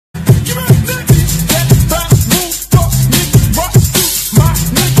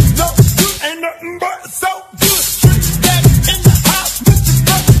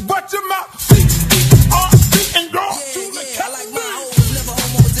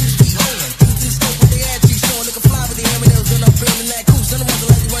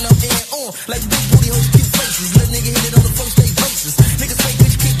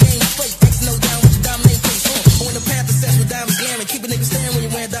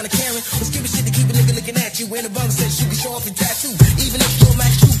in the bum said she can show off your tattoo. Even if you're my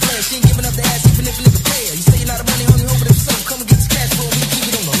true player, she ain't giving up the ass even if a nigga pay her. You say you're not a money, only hoping it's so. Come and get this cash for me, keep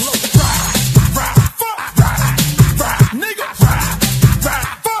it on the low.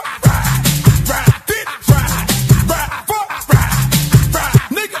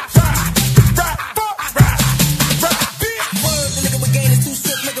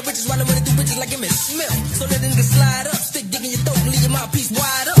 Nigga, so let a nigga slide up, stick dick in your throat and leave your mouthpiece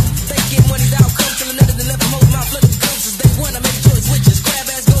wide up. Think get money's outcome till another than left hold my flooded with comes since day one. I made a choice with just crab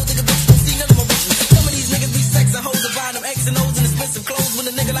ass gold digger bitch, don't see none of my bitches. Some of these niggas be sex and hoes and buying them X and O's and expensive clothes when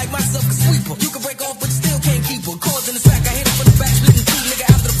a nigga like myself can sweep her. You can break off but you still can't keep her. Cords in the sack, I hit it from the back, splitting two. Nigga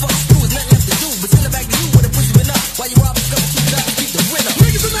after the fuck screw is nothing left to do. But send it back to you with a pussy been up while you rob a scum $2 to keep the rent up.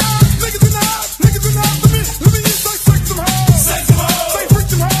 Niggas in the house, niggas in the house, niggas in the house. Let me use sex them hoes. Sex them hoes. Say freak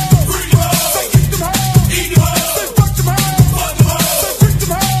them hoes. Freak them hoes. Say eat them hoes. Eat them hoes.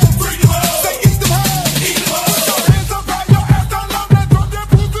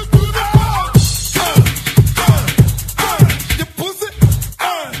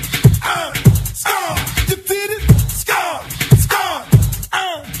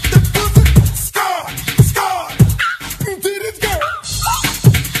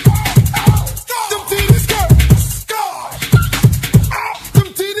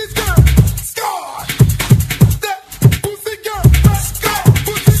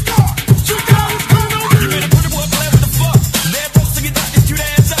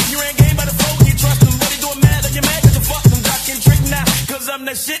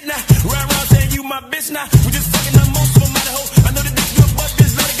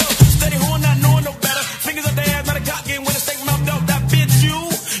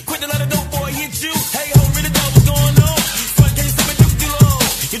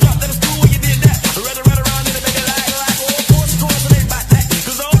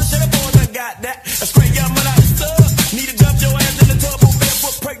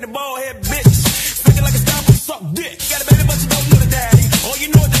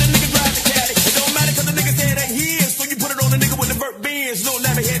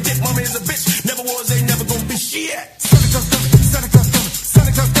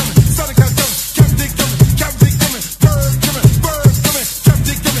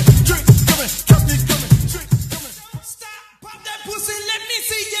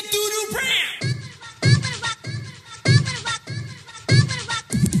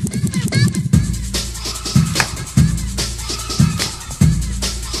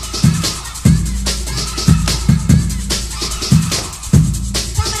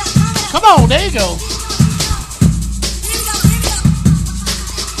 Oh, there you go.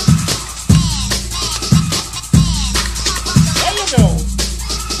 There you go.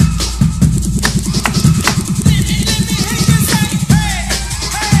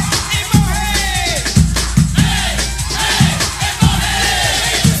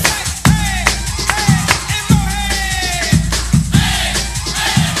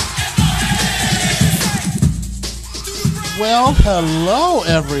 Well, hello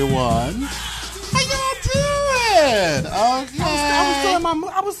everyone. How y'all doing? Okay.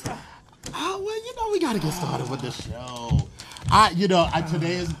 Well, you know, we gotta get started with this show.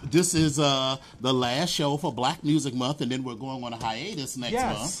 This is the last show for Black Music Month, and then we're going on a hiatus next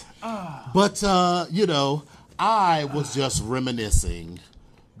month. But I was just reminiscing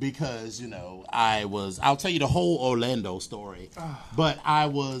because I'll tell you the whole Orlando story. But I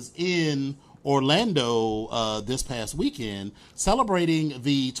was in Orlando this past weekend celebrating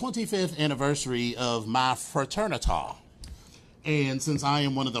the 25th anniversary of my fraternita. And since I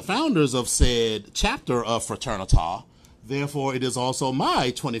am one of the founders of said chapter of fraternita, therefore it is also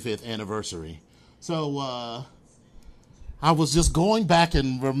my 25th anniversary. So I was just going back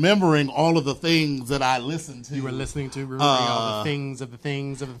and remembering all of the things that I listened to. You were listening to, remembering all the things.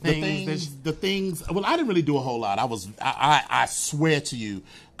 The things. Well, I didn't really do a whole lot. I swear to you,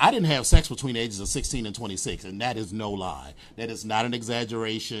 I didn't have sex between the ages of 16 and 26, and that is no lie. That is not an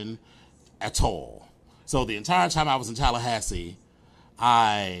exaggeration at all. So the entire time I was in Tallahassee,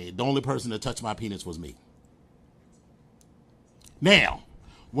 the only person that touched my penis was me. Now,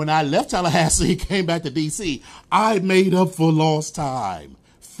 when I left Tallahassee, came back to D.C., I made up for lost time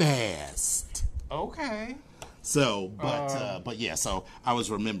fast. Okay. So, but yeah, so I was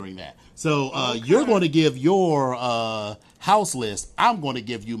remembering that. So you're going to give your house list. I'm going to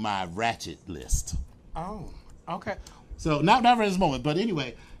give you my ratchet list. Oh, okay. So not for this moment, but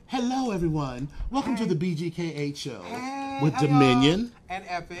anyway, hello everyone. Welcome to the BGKH show with Dominion and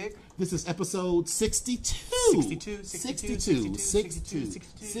Epic. This is episode 62.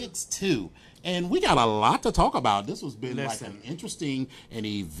 62. And we got a lot to talk about. This has been like an interesting and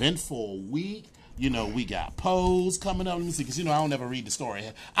eventful week. You know, we got Pose coming up. Let me see, because, you know, I don't ever read the story.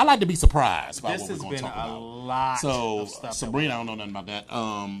 I like to be surprised by what we're going to talk about. This has been a lot of stuff. Sabrina, I don't know nothing about that.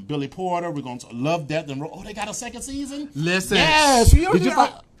 Billy Porter, we're going to Love, Death, and Oh, they got a second season? Listen. Yes. Did you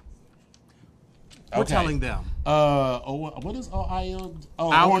find... We're telling them. What is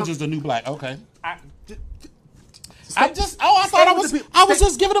Orange is the New Black. Okay. I was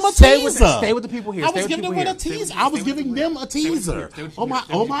just giving them a teaser. Stay with the people here. I was giving them a teaser. I was giving them a teaser. Oh my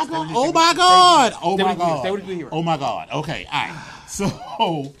god. Okay. All right. So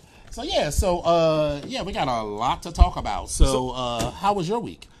we got a lot to talk about. So how was your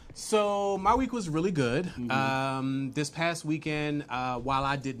week? So my week was really good. This past weekend, while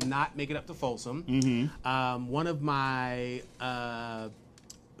I did not make it up to Folsom, one of my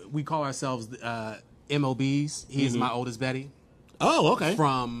we call ourselves MOBs. He is my oldest Betty. Oh, okay.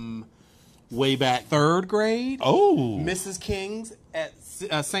 From way back 3rd grade. Oh, Mrs. King's at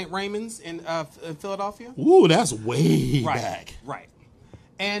St. Raymond's in Philadelphia. Ooh, that's way back. Right.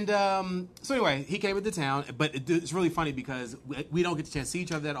 And so anyway, he came into town, but it's really funny because we don't get the chance to see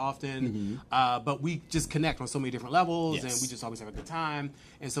each other that often, but we just connect on so many different levels, and we just always have a good time.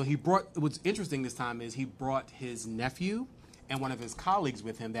 And so what's interesting this time is he brought his nephew and one of his colleagues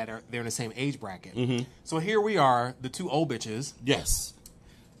with him they're in the same age bracket. So here we are, the two old bitches. Yes.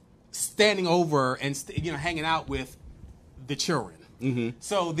 Standing over and hanging out with the children.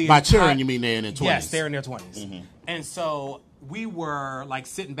 So by children you mean they're in their 20s? Yes, they're in their 20s. And so we were like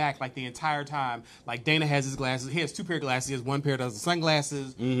sitting back like the entire time. Like Dana has his glasses. He has 2 pair of glasses. He has 1 pair that does the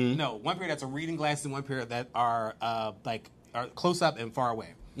sunglasses. No, 1 pair that's a reading glasses and 1 pair that are are close up and far away.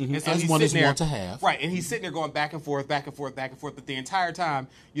 And so as one is wont to have. Right, and he's sitting there going back and forth. But the entire time,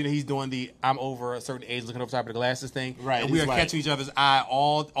 he's doing the I'm over a certain age looking over top of the glasses thing. Right. And we are catching each other's eye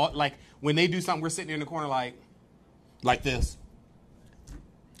all like when they do something, we're sitting there in the corner like this.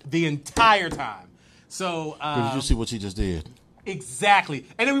 The entire time. So did you see what she just did? Exactly.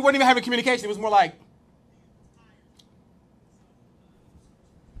 And then we weren't even having communication. It was more like,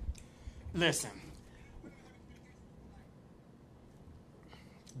 listen.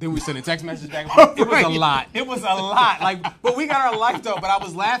 Then we sent a text message back and forth. It was a lot. It was a lot. But we got our life though. But I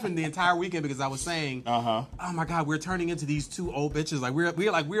was laughing the entire weekend because I was saying, oh my God, we're turning into these 2 old bitches. Like we're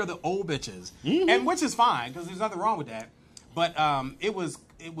the old bitches, and which is fine because there's nothing wrong with that. But it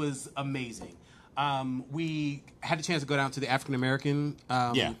was amazing. We had the chance to go down to the African American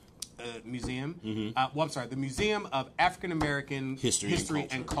Museum. The Museum of African American History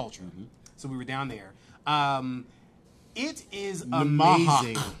and Culture. So we were down there. It is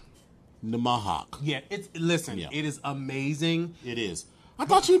amazing. Namahac. Yeah, it is amazing. It is. I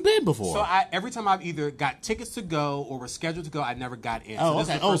thought you'd been before. So every time I've either got tickets to go or was scheduled to go, I never got in. Oh,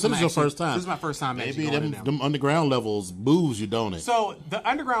 okay. So this is your first time. This is my first time. Maybe them underground levels moves you, don't it? So the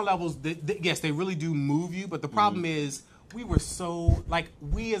underground levels, yes, they really do move you. But the problem is, we were so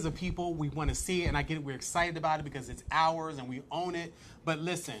we as a people, we want to see it, and I get it. We're excited about it because it's ours and we own it. But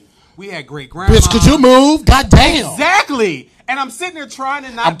listen, we had great grandma. Bitch, could you move? God damn. Exactly. And I'm sitting there trying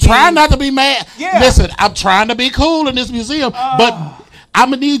to not. I'm trying not to be mad. Yeah. Listen, I'm trying to be cool in this museum, but I'm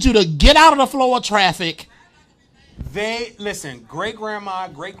gonna need you to get out of the flow of traffic. Great grandma,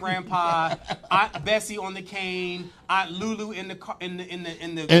 great grandpa, Aunt Bessie on the cane, Aunt Lulu in the car, in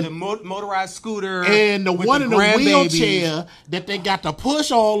the motorized scooter, and the one in the wheelchair that they got to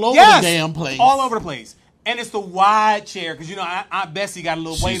push all over the damn place, all over the place. And it's the wide chair because Aunt Bessie got a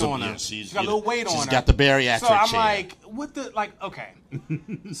little weight on her. She's got a little weight on her. She's got the bariatric chair. So I'm like, what the okay.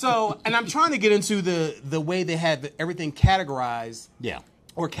 So and I'm trying to get into the way they had everything categorized. Yeah.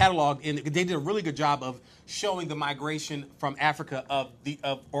 Or cataloged, and they did a really good job of showing the migration from Africa of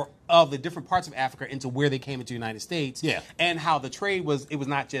the different parts of Africa into where they came into the United States. Yeah. And how the trade was. It was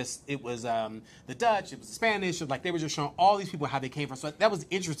not just the Dutch. It was the Spanish. They were just showing all these people how they came from. So that was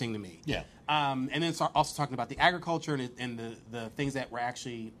interesting to me. Yeah. And then also talking about the agriculture and the things that were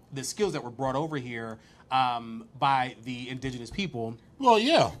actually the skills that were brought over here by the indigenous people. Well,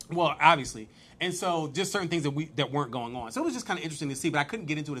 yeah. Well, obviously. And so just certain things that weren't going on. So it was just kind of interesting to see, but I couldn't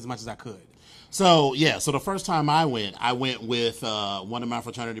get into it as much as I could. So, yeah. So the first time I went with one of my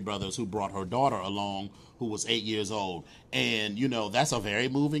fraternity brothers who brought her daughter along who was 8 years old. And, that's a very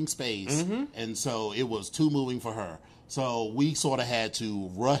moving space. And so it was too moving for her. So we sort of had to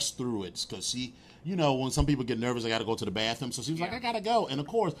rush through it because she... when some people get nervous, I got to go to the bathroom. So she was like, I got to go. And, of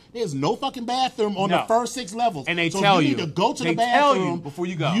course, there's no fucking bathroom on the first 6 levels. And they so tell you you. need to go to the bathroom. Tell you before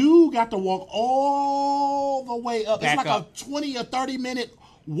you go. You got to walk all the way up. Back it's like up. a 20 or 30-minute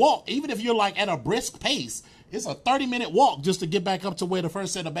walk. Even if you're, at a brisk pace, it's a 30-minute walk just to get back up to where the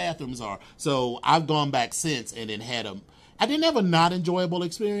first set of bathrooms are. So I've gone back since and then had I didn't have a not enjoyable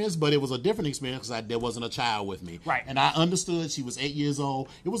experience, but it was a different experience because there wasn't a child with me. Right. And I understood she was 8 years old.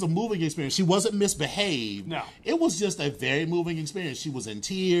 It was a moving experience. She wasn't misbehaved. No. It was just a very moving experience. She was in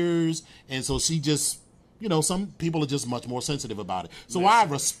tears, and so she just, some people are just much more sensitive about it. So I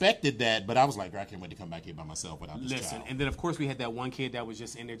respected that, but I was like, I can't wait to come back here by myself without this child. And then of course we had that one kid that was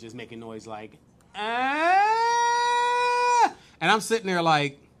just in there just making noise like, ah! And I'm sitting there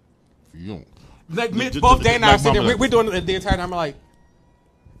like, both Dana and I are sitting there. We're doing it the entire time. I'm like,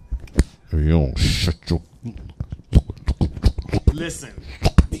 shut your... Listen.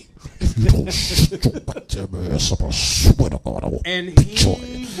 And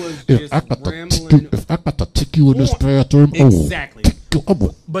he was just rambling. If I got to take you in this bathroom, exactly.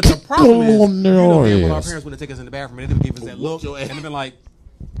 But the problem is, our parents would have taken us in the bathroom and they didn't give us that look, and they've been like,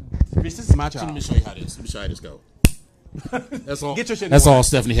 "Bitch, this is my child." Let me show you how this. Let me show you how this go. That's all. Get your shit. That's all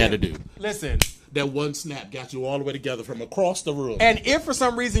Stephanie had to do. Listen. That one snap got you all the way together from across the room. And if for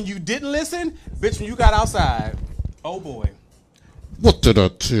some reason you didn't listen, bitch, when you got outside, oh boy. What did I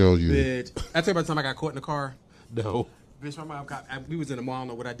tell you? Bitch. I tell you about the time I got caught in the car. No. Bitch, my mom we was in the mall, I don't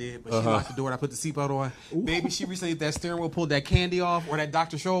know what I did, but she locked the door and I put the seatbelt on. Ooh. Baby, she recently that steering wheel pulled that candy off or that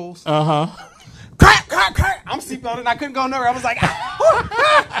Dr. Scholl's. Crack, crack, crack. I'm seatbelted. I couldn't go nowhere. I was like,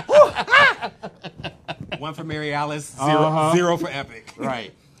 one for Mary Alice, zero for Epic.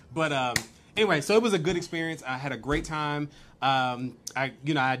 Right. But anyway, so it was a good experience. I had a great time. I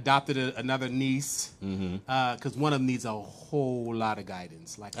adopted another niece because one of them needs a whole lot of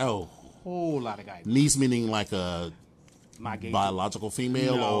guidance. Like a whole lot of guidance. Niece meaning like a biological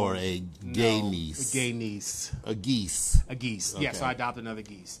female or a gay niece? A gay niece. A geese. A geese. Okay. Yeah, so I adopted another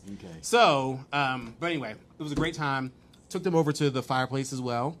geese. Okay. So, but anyway, it was a great time. Took them over to the fireplace as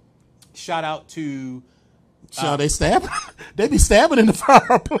well. Shout out to... they stab? They be stabbing in the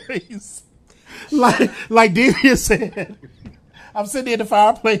fireplace. Like Deviant said, I'm sitting in the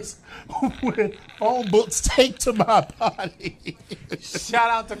fireplace with phone books taped to my body. Shout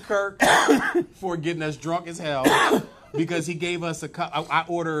out to Kirk for getting us drunk as hell because he gave us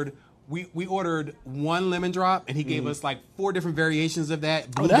we ordered one lemon drop and he gave us like 4 different variations of that.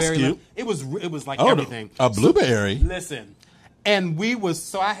 That's cute. It was like everything. A blueberry. So, listen. And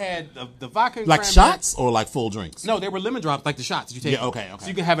I had the vodka and like cranberry. Shots or like full drinks? No, they were lemon drops, like the shots. You take. Yeah, okay. So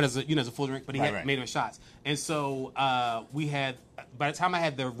you can have it as a full drink, but he made them shots. And so we had. By the time I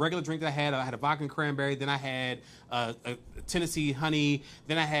had the regular drink that I had a vodka and cranberry. Then I had a Tennessee honey.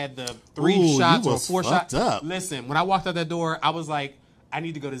 Then I had the 3 shots or 4 shots. Up. Listen, when I walked out that door, I was like, I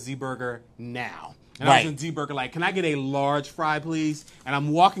need to go to Z Burger now. And I was in Z Burger like, can I get a large fry, please? And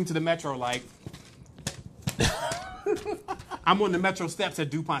I'm walking to the Metro like. I'm on the Metro steps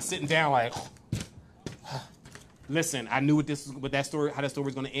at DuPont sitting down like, listen, I knew how that story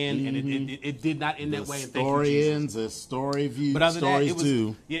was going to end, and it did not end that way. And story ends, a story view, but other than that,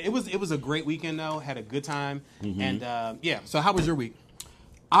 it was a great weekend though. Had a good time, and So how was your week?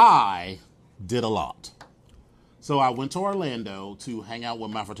 I did a lot. So I went to Orlando to hang out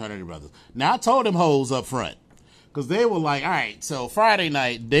with my fraternity brothers. Now I told them hoes up front. Because they were like, all right, so Friday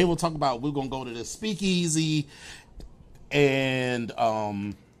night, they will talk about we're going to go to this speakeasy. And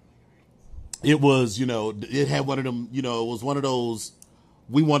it was, it had one of them, it was one of those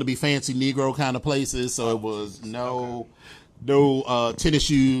we want to be fancy Negro kind of places. So it was no tennis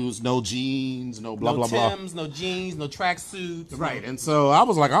shoes, no jeans, no blah, blah, blah. No Timbs, no jeans, no track suits. Right. And so I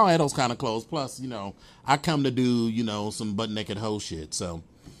was like, I don't have those kind of clothes. Plus, I come to do, some butt naked hoe shit. So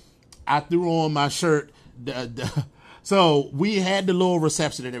I threw on my shirt. So we had the little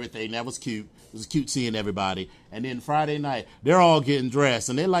reception and everything. That was cute. It was cute seeing everybody. And then Friday night, they're all getting dressed.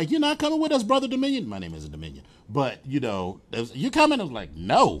 And they're like, you're not coming with us, Brother Dominion? My name isn't Dominion. But, you coming? I was like,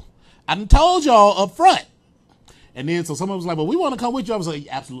 no. I done told y'all up front. And then so someone was like, well, we want to come with you. I was like,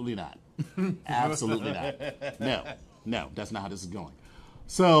 absolutely not. Absolutely not. No, that's not how this is going.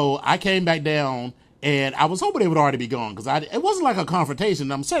 So I came back down. And I was hoping they would already be gone because it wasn't like a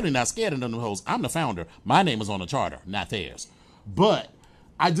confrontation. I'm certainly not scared of them hoes. I'm the founder. My name is on the charter, not theirs. But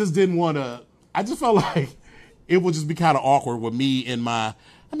I just didn't want to. I just felt like it would just be kind of awkward with me in my.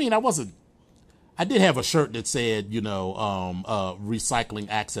 I mean, I did have a shirt that said, recycling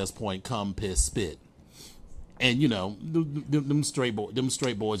access point, come piss spit. And, them straight boys and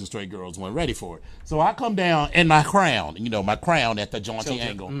straight girls weren't ready for it. So I come down in my crown, my crown at the jaunty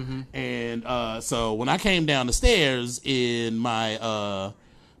angle. Mm-hmm. And so when I came down the stairs in my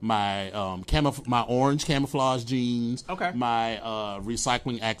my orange camouflage jeans, my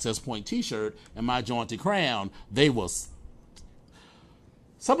recycling access point T-shirt, and my jaunty crown, they was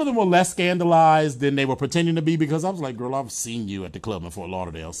Some of them were less scandalized than they were pretending to be because I was like, girl, I've seen you at the club in Fort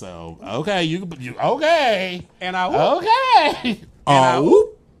Lauderdale, so okay, you okay. And I whoop. Okay.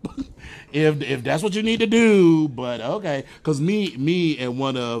 If that's what you need to do, but okay. Because me and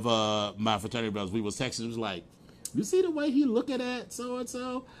one of my fraternity brothers, we was texting, it was like, you see the way he looking at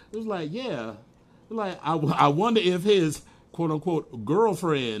so-and-so? It was like, yeah. Like, I wonder if his quote-unquote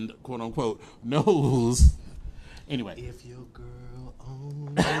girlfriend, quote-unquote, knows. Anyway. If your girl only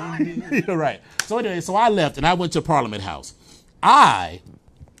You're right. So anyway, so I left and I went to Parliament House. I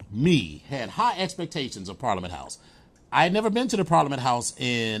had high expectations of Parliament House. I had never been to the Parliament House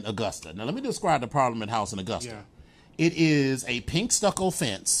in Augusta. Now let me describe the Parliament House in Augusta. Yeah. It is a pink stucco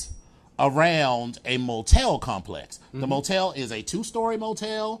fence around a motel complex. The motel is a 2-story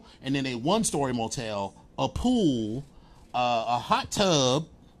motel and then a 1-story motel, a pool, a hot tub,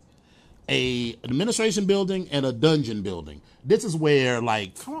 an administration building, and a dungeon building. This is where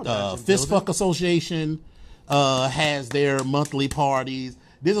like Fist Fuck Association has their monthly parties.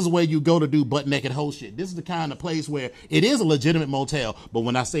 This is where you go to do butt naked whole shit. This is the kind of place where it is a legitimate motel. But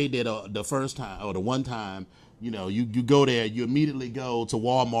when I say that the first time or the one time, you know, you go there, you immediately go to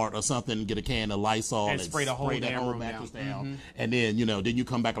Walmart or something, get a can of Lysol and spray the whole damn mattress down. And then, you know, then you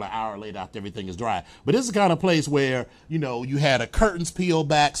come back like an hour later after everything is dry. But this is the kind of place where, you know, you had a curtains peeled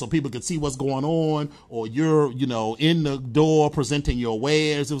back so people could see what's going on, or you're, you know, in the door presenting your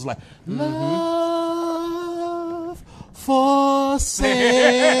wares. It was like, love for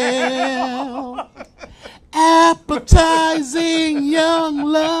sale, appetizing young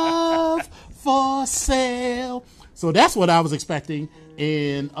love for sale. So that's what I was expecting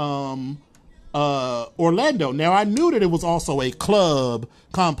in Orlando. Now I knew that it was also a club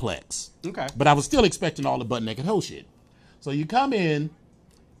complex. Okay. But I was still expecting all the butt naked hoe shit. So you come in,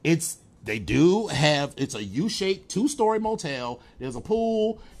 it's a U-shaped 2-story motel. There's a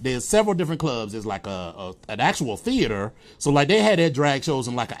pool. There's several different clubs. There's like an actual theater. So like they had their drag shows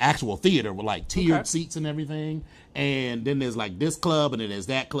in like an actual theater with like tiered seats and everything. And then there's like this club, and then there's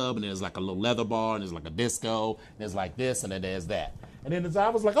that club, and there's like a little leather bar, and there's like a disco, and there's like this, and then there's that. And then I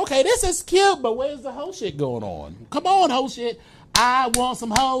was like, okay, this is cute, but where's the hoe shit going on? Come on, hoe shit. I want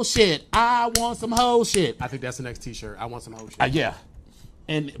some hoe shit. I want some hoe shit. I think that's the next t-shirt. I want some hoe shit. Yeah.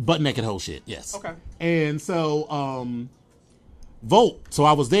 And butt naked hoe shit, yes. Okay. And so, vote. So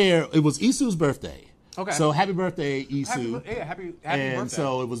I was there. It was Isu's birthday. Okay. So happy birthday, Isu. Happy and birthday.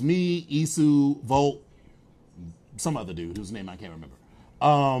 So it was me, Isu, Vote, some other dude whose name I can't remember.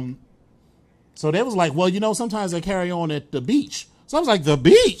 So they was like, well, you know, sometimes they carry on at the beach. So I was like, the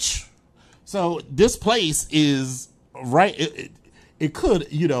beach? So this place is right. It could,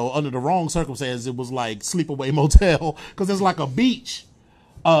 you know, under the wrong circumstances, it was like Sleepaway Motel because there's like a beach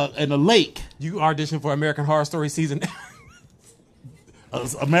and a lake. You auditioned for American Horror Story season.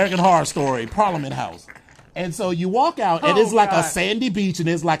 American Horror Story, Parliament House. And so you walk out and it's like a sandy beach and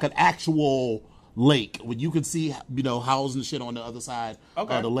it's like an actual lake where you could see, you know, houses and shit on the other side of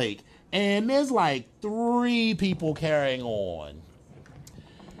the lake. And there's like 3 people carrying on.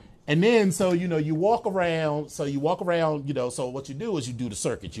 And then, so, you know, you walk around, you know, so what you do is you do the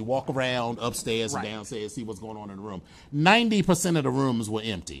circuit. You walk around upstairs and downstairs, see what's going on in the room. 90% of the rooms were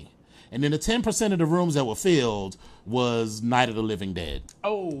empty. And then the 10% of the rooms that were filled was Night of the Living Dead.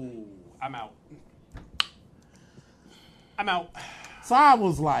 Oh, I'm out. So I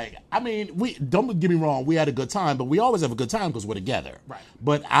was like, I mean, don't get me wrong, we had a good time, but we always have a good time because we're together. Right.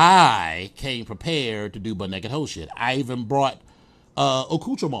 But I came prepared to do butt naked hoe shit. I even brought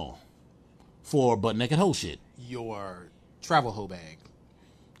accoutrement for butt naked hoe shit. Your travel hoe bag.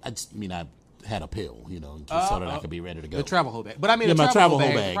 I had a pill, you know, just so that I could be ready to go. The travel hoe bag. But I mean, my travel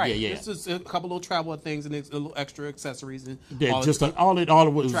hoe bag. Right. Yeah. It's just a couple little travel things and a little extra accessories. And all it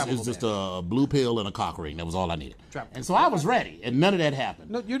was just a blue pill and a cock ring. That was all I needed. And so I was ready, and none of that happened.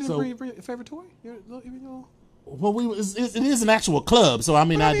 No, you didn't bring your favorite toy? Well, it is an actual club, so I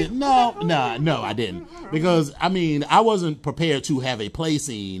mean, I didn't. No, I didn't, because I mean, I wasn't prepared to have a play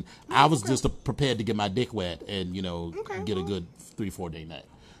scene. I was just prepared to get my dick wet and, you know, get a good 3-4 day night.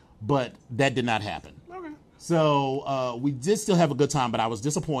 But that did not happen. Okay. So we did still have a good time, but I was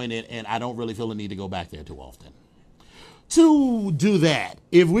disappointed, and I don't really feel the need to go back there too often. To do that,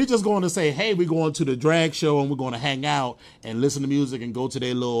 if we're just going to say, hey, we're going to the drag show and we're going to hang out and listen to music and go to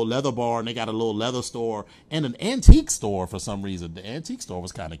their little leather bar, and they got a little leather store and an antique store for some reason. The antique store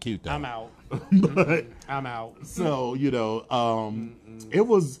was kind of cute, though. I'm out. I'm out. So, you know, it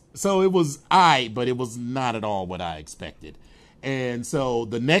was but it was not at all what I expected. And so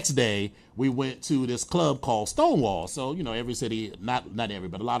the next day we went to this club called Stonewall. So, every city, not every,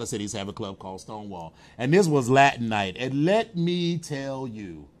 but a lot of cities have a club called Stonewall. And this was Latin night. And let me tell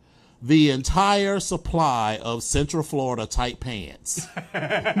you, the entire supply of Central Florida tight pants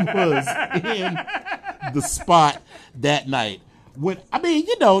was in the spot that night. There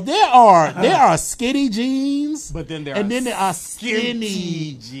are skinny jeans, but then there are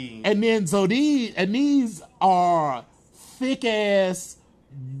skinny jeans, and then these are thick ass,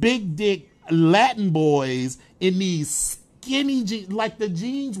 big dick Latin boys in these skinny jeans. Like the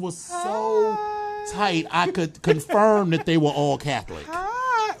jeans was so tight, I could confirm that they were all Catholic.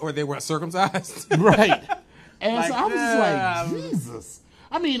 Or they weren't circumcised. Right. And so I was just like, Jesus.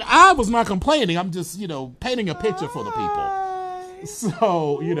 I mean, I was not complaining. I'm just, painting a picture for the people.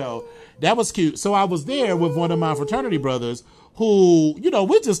 So, that was cute. So I was there with one of my fraternity brothers who,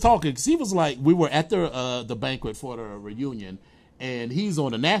 we're just talking. Because he was like, we were at the banquet for the reunion. And he's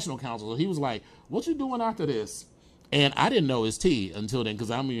on the national council. So he was like, what you doing after this? And I didn't know his tea until then.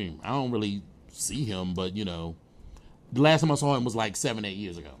 Because, I don't really see him. But, the last time I saw him was like 7-8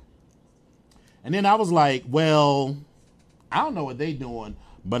 years ago. And then I was like, well, I don't know what they doing,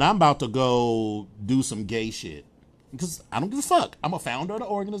 but I'm about to go do some gay shit. Because I don't give a fuck. I'm a founder of the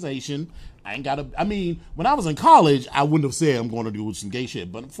organization. When I was in college, I wouldn't have said I'm going to do some gay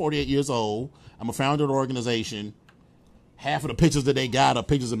shit. But I'm 48 years old. I'm a founder of the organization. Half of the pictures that they got are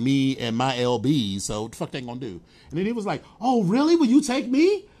pictures of me and my LBs. So what the fuck they going to do? And then he was like, oh, really? Will you take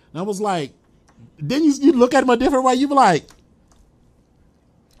me? And I was like, then you look at him a different way. You be like,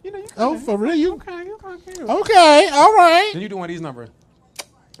 oh, for real? You okay? Okay, all right. Then you do one of these numbers.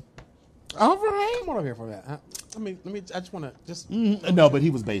 All right. Come on over here for that. I just want to just. No, but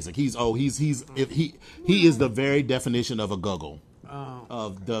he was basic. He is the very definition of a guggle.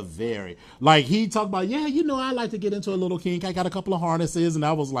 Of the very, like he talked about, I like to get into a little kink. I got a couple of harnesses, and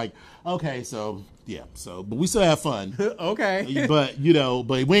I was like, okay, so yeah, but we still have fun. Okay, but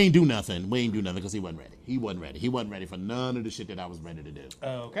we ain't do nothing. We ain't do nothing because he wasn't ready. He wasn't ready for none of the shit that I was ready to do.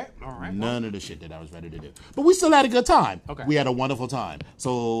 Okay, all right. None of the shit that I was ready to do. But we still had a good time. Okay, we had a wonderful time.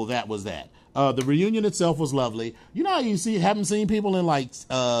 So that was that. The reunion itself was lovely. You know how you haven't seen people in like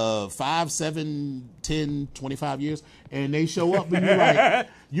 5, 7, 10, 25 years, and they show up and you're like,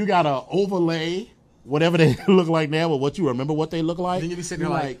 you got to overlay whatever they look like now with what you remember what they look like. Then you be sitting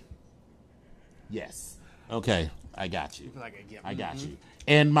there like, yes. Okay, I got you. I got you.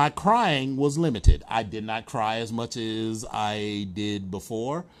 And my crying was limited. I did not cry as much as I did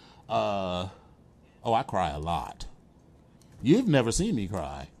before. I cry a lot. You've never seen me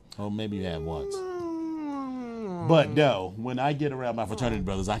cry. Oh, maybe you have once. But no, when I get around my fraternity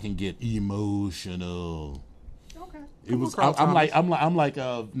brothers, I can get emotional. Okay. It was. I'm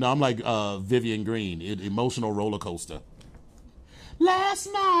like Vivian Green. Emotional roller coaster. Last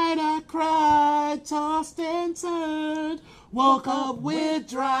night I cried, tossed and turned, woke up with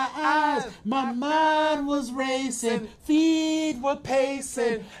dry eyes. My mind was racing, feet were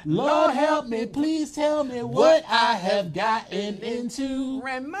pacing. Lord help me, please tell me what I have gotten into.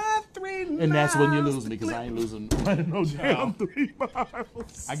 Ran my 3 miles. And that's when you lose me, because I ain't losing no damn 3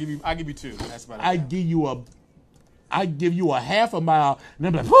 miles. I give you 2. That's about it. I give you a half a mile, and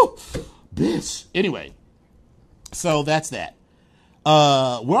I'm like, whoo, bitch. Anyway, so that's that.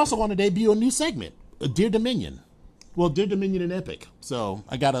 We're also going to debut a new segment, Dear Dominion. Well, Dear Dominion and Epic. So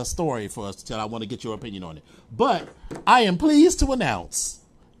I got a story for us to tell. I want to get your opinion on it. But I am pleased to announce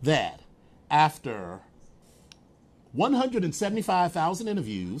that after 175,000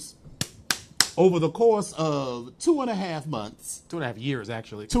 interviews over the course of 2.5 months. 2.5 years,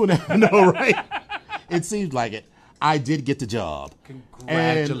 actually. 2.5, no, right? It seems like it. I did get the job.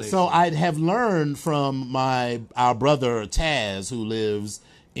 Congratulations. And so I have learned from our brother Taz, who lives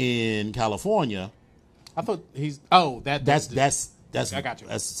in California. I thought that's I got you.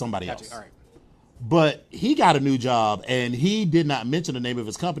 That's somebody else. You. All right. But he got a new job, and he did not mention the name of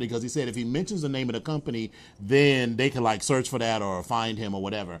his company because he said if he mentions the name of the company, then they can like search for that or find him or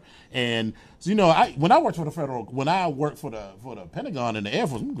whatever. And so when I worked for the Pentagon and the Air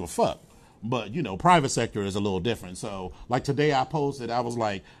Force, I don't give a fuck. But, private sector is a little different. So, like today I posted, I was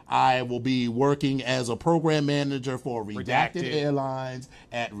like, I will be working as a program manager for Redacted Airlines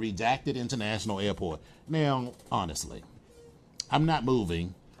at Redacted International Airport. Now, honestly, I'm not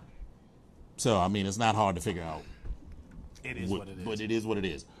moving. So, it's not hard to figure out. It is what it is. But it is what it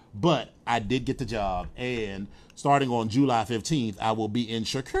is. But I did get the job. And starting on July 15th, I will be in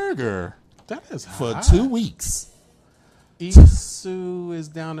Chicago that is for hot. 2 weeks. Isu is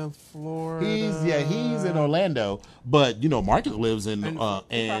down in Florida. He's in Orlando, but Marcus lives in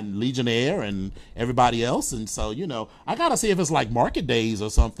Legionnaire and everybody else, and so I gotta see if it's like market days or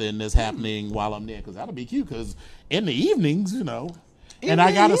something that's happening while I'm there, because that'll be cute. Because in the evenings, and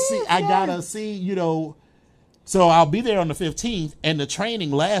I gotta see, so I'll be there on the 15th, and the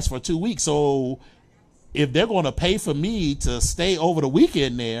training lasts for 2 weeks. So if they're going to pay for me to stay over the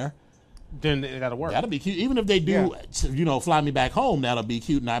weekend there, then it gotta work. That'll be cute. Even if they do, fly me back home, that'll be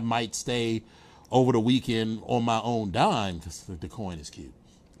cute, and I might stay over the weekend on my own dime because the coin is cute.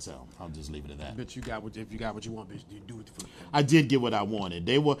 So I'll just leave it at that. But if you got what you want, bitch, you do it for. I did get what I wanted.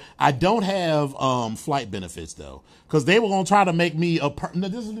 I don't have flight benefits though, because they were gonna try to make me no,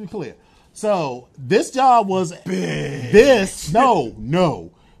 this is to be clear. So this job was big.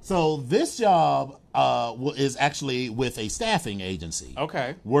 So this job is actually with a staffing agency.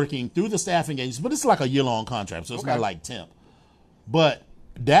 Okay. Working through the staffing agency, but it's like a year-long contract, so it's not like temp. But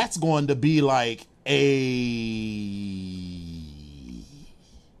that's going to be like it's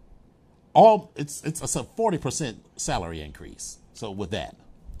a 40% salary increase. So with that,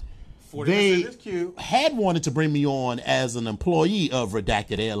 40% they is cute. had wanted to bring me on as an employee of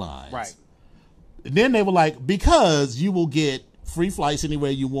Redacted Airlines. Right. And then they were like, because you will get free flights anywhere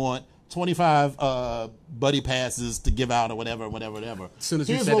you want, 25 buddy passes to give out or whatever. As soon as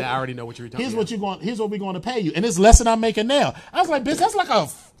you said that, I already know what you're talking about. Here's what we're going to pay you, and it's less than I'm making now. I was like, bitch,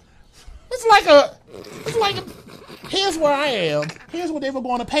 here's where I am. Here's what they were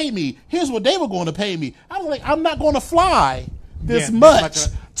going to pay me. Here's what they were going to pay me. I was like, I'm not going to fly this much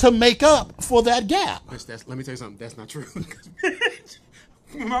to make up for that gap. Bitch, let me tell you something. That's not true.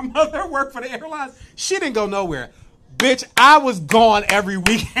 When my mother worked for the airlines, she didn't go nowhere. Bitch, I was gone every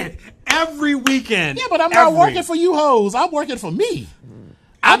weekend. Every weekend. Yeah, but I'm not working for you hoes. I'm working for me.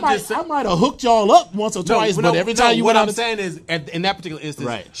 I might have hooked y'all up once or twice, but every time you went out. What I'm saying is, in that particular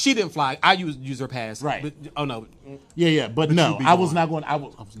instance, she didn't fly. I used her pass. Right. But, oh, no. Yeah, but no, I was not going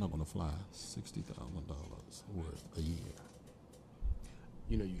to fly $60,000 worth a year.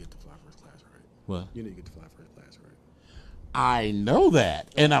 You know you get to fly first class, right? What? You know you get to fly first class, right? I know that,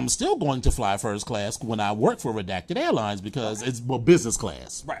 and I'm still going to fly first class when I work for Redacted Airlines because it's business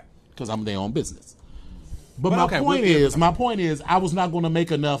class, right? Because I'm there on business. But my point is, I was not going to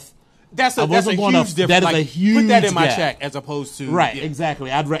make enough. That's a huge difference. That is a huge. Put that in my check as opposed to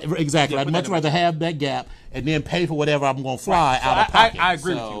Exactly. I'd much rather have that gap and then pay for whatever I'm going to fly out of pocket. I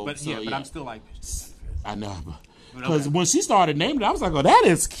agree with you, but I'm still like, I know. Because when she started naming it, I was like, oh, that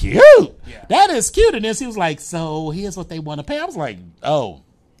is cute. Yeah. That is cute. And then she was like, so here's what they want to pay. I was like, oh,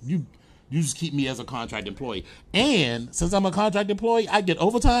 you just keep me as a contract employee. And since I'm a contract employee, I get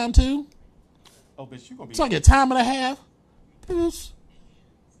overtime too. Oh, bitch, you gonna be. So I get time and a half.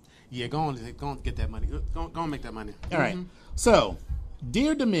 Yeah, go on get that money. Go on make that money. All right. So,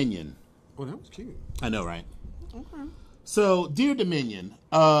 Dear Dominion. Oh, that was cute. I know, right? Okay. So, Dear Dominion,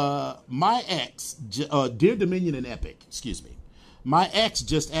 my ex, Dear Dominion and Epic, excuse me. My ex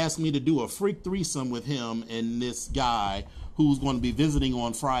just asked me to do a freak threesome with him and this guy who's going to be visiting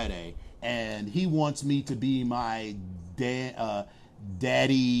on Friday. And he wants me to be my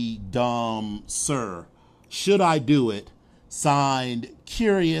daddy dom sir. Should I do it? Signed,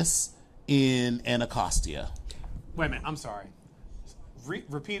 Curious in Anacostia. Wait a minute, I'm sorry.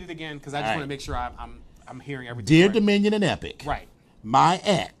 Repeat it again, because I just want to make sure I'm hearing everything. Dear right. Dominion and Epic. Right. My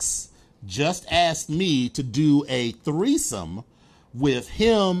ex just asked me to do a threesome with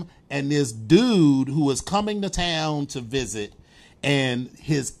him and this dude who is coming to town to visit, and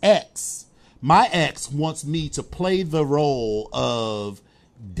his ex. My ex wants me to play the role of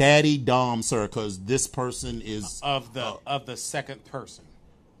Daddy Dom Sir, because this person is of the second person.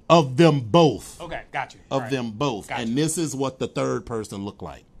 Of them both. Okay, got you. Of them both. Gotcha. And this is what the third person looked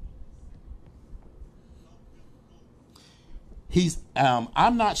like.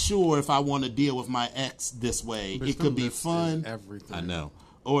 I'm not sure if I want to deal with my ex this way. It could be fun. Everything. I know.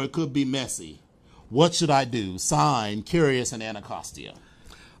 Or it could be messy. What should I do? Sign, Curious and Anacostia.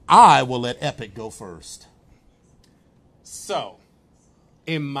 I will let Epic go first. So,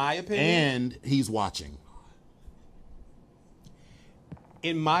 in my opinion... And he's watching.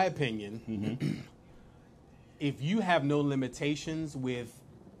 In my opinion, if you have no limitations with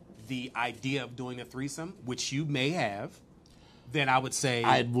the idea of doing a threesome, which you may have, then I would say...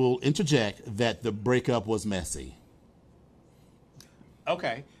 I will interject that the breakup was messy.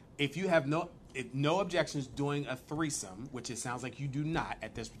 Okay. If you have no objections doing a threesome, which it sounds like you do not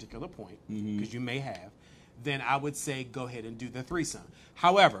at this particular point, because you may have, then I would say go ahead and do the threesome.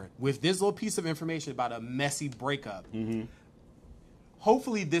 However, with this little piece of information about a messy breakup,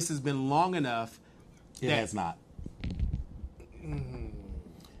 hopefully this has been long enough. It has not.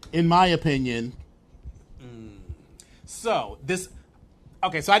 In my opinion. So this.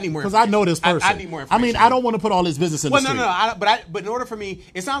 Okay, so I need more. Because I know this person. I need more information. I mean, I don't want to put all this business in the street. No. But in order for me,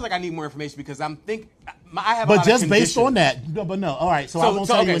 it sounds like I need more information because I have. But just based on that, no. All right, so I won't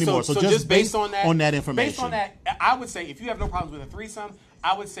tell you anymore. So just based on that information. Based on that, I would say if you have no problems with a threesome,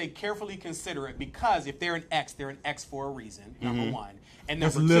 I would say carefully consider it because if they're an ex for a reason. Number one, and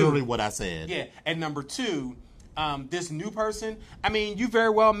number that's literally what I said. Yeah, and number two. This new person, I mean, you very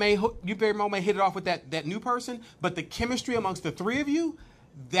well may hit it off with that new person, but the chemistry amongst the three of you,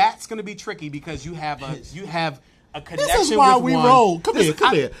 that's going to be tricky because you have a connection. This is why with we one. roll. Come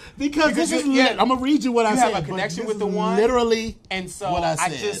here. Because this is. I'm gonna read you what I said. You have a connection with the one, literally, and so what I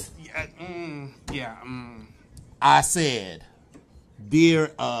said. I said,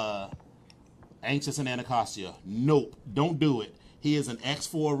 dear Anxious and Anacostia, nope, don't do it. He is an ex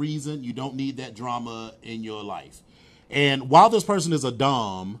for a reason. You don't need that drama in your life. And while this person is a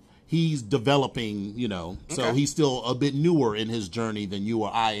dom, he's developing, so he's still a bit newer in his journey than you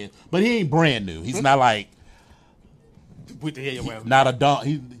or I am. But he ain't brand new. He's not like, not a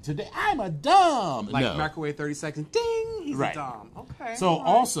dom. Today, I'm a dom. Like no. microwave 30 seconds, ding, he's a dom. Okay. So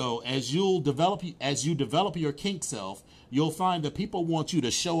also, as you develop your kink self, you'll find that people want you to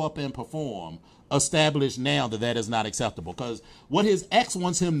show up and perform. Establish now that is not acceptable because what his ex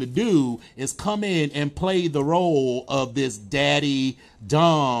wants him to do is come in and play the role of this daddy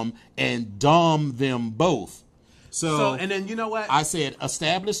dom and dom them both. So and then you know what I said,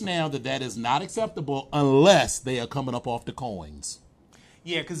 establish now that is not acceptable unless they are coming up off the coins.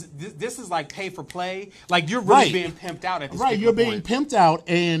 Yeah, because this is like pay for play. Like you're really being pimped out at this point. Right, you're being pimped out,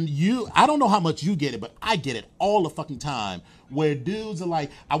 and I don't know how much you get it, but I get it all the fucking time. Where dudes are like,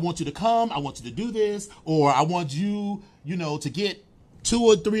 I want you to come, I want you to do this, or I want you, to get 2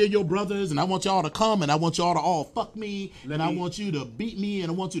 or 3 of your brothers, and I want y'all to come, and I want y'all to all fuck me, I want you to beat me, and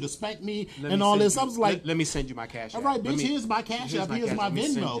I want you to spank me, and all this. I was like, let me send you my cash app. All right, bitch, here's my cash app, here's my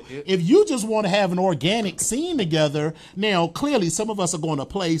Venmo. If you just want to have an organic scene together, now, clearly, some of us are going to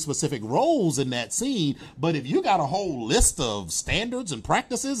play specific roles in that scene, but if you got a whole list of standards and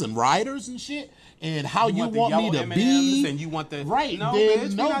practices and riders and shit, and how you want me to M&Ms be, and you want the right? No, then,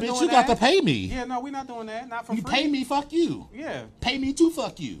 bitch, you got to pay me. Yeah, no, we're not doing that. Not for free. You pay me, fuck you. Yeah, pay me to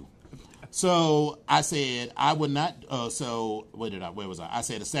fuck you. So I said I would not. Where was I? I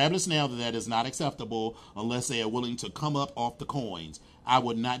said establish now that is not acceptable unless they are willing to come up off the coins. I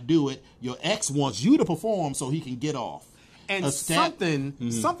would not do it. Your ex wants you to perform so he can get off. And something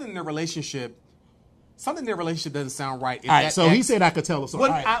in their relationship. Something in their relationship doesn't sound right. All right, so he said I could tell us. All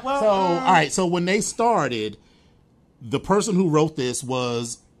right, so when they started, the person who wrote this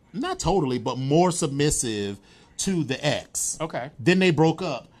was not totally, but more submissive to the ex. Okay. Then they broke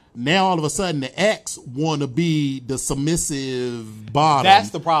up. Now all of a sudden the ex want to be the submissive bottom. That's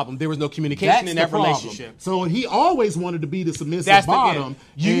the problem. There was no communication in that relationship. So he always wanted to be the submissive bottom.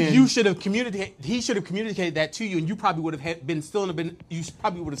 You should have communicated. He should have communicated that to you, and you probably would have been still in a. You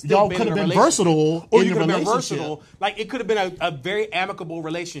probably would have still been in a relationship. Versatile, or you could have been versatile. Like it could have been a very amicable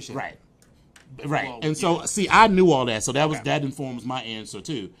relationship. Right. Well, and so see, I knew all that, so that informs my answer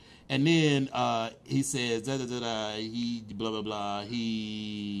too. And then he says, he blah blah blah.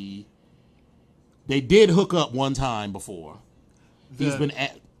 They did hook up one time before. He's been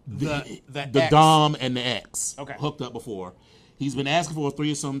at the dom and the ex hooked up before. He's been asking for a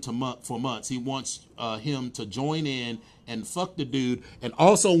threesome for months. He wants him to join in and fuck the dude, and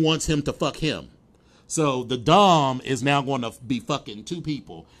also wants him to fuck him. So the dom is now going to be fucking 2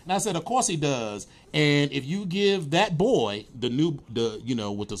 people. And I said, of course he does. And if you give that boy with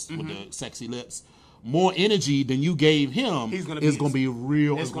the sexy lips more energy than you gave him, it's going to be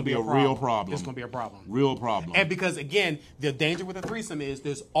real. It's going to be a real problem. It's going to be a problem. Real problem. And because again, the danger with a threesome is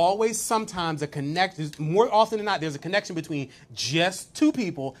there's always sometimes a connection. More often than not, there's a connection between just 2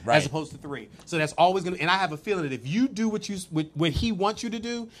 people as opposed to 3. So that's always going to. And I have a feeling that if you do what he wants you to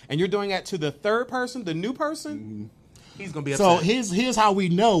do, and you're doing that to the third person, the new person, he's going to be upset. So here's how we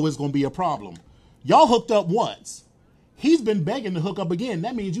know it's going to be a problem. Y'all hooked up once. He's been begging to hook up again.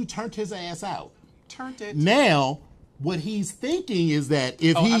 That means you turned his ass out. Turned it. Now, what he's thinking is that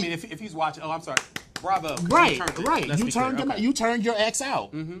if he's watching, I'm sorry, bravo. Right. You turned your ex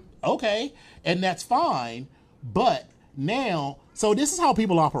out. Mm-hmm. Okay, and that's fine. But now, so this is how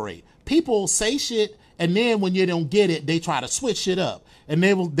people operate. People say shit, and then when you don't get it, they try to switch shit up.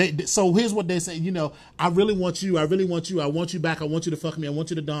 And so here's what they say, I really want you, I want you back, I want you to fuck me, I want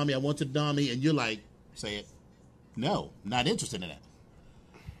you to dom me, and you're like, say it. No, not interested in that.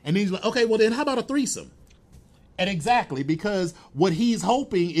 And he's like, okay, well then how about a threesome? And exactly, because what he's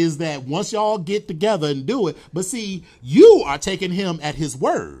hoping is that once y'all get together and do it, but see, you are taking him at his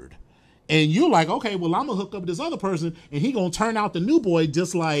word. And you're like, okay, well, I'm going to hook up with this other person, and he going to turn out the new boy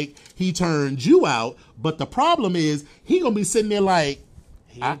just like he turned you out. But the problem is, he going to be sitting there like,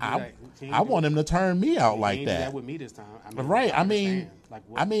 I want him to turn me out like that. He ain't do that with me this time. Right. I mean,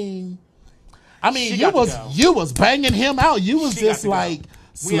 you was banging him out. You was just like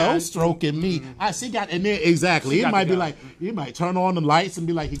slow stroking me. She got, and then exactly, it might be like, you might turn on the lights and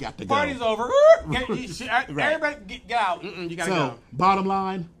be like, he got to go. Party's over. Everybody get out. You gotta go. Bottom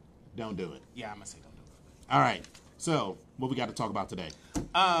line, don't do it. Yeah, I'm gonna say don't do it. All right. So what we got to talk about today?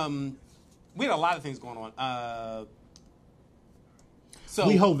 We had a lot of things going on. So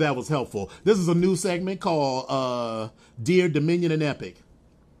we hope that was helpful. This is a new segment called Dear Dominion and Epic.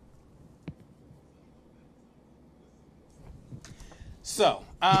 So,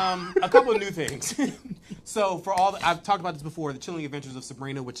 a couple of new things. So, for all I've talked about this before, the Chilling Adventures of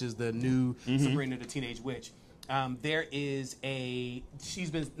Sabrina, which is the new Sabrina the Teenage Witch. There is she's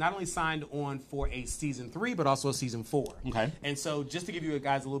been not only signed on for a season 3, but also a season 4. Okay. And so, just to give you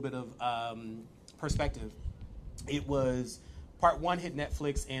guys a little bit of perspective, it was part 1 hit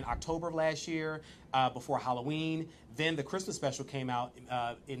Netflix in October of last year, before Halloween. Then the Christmas special came out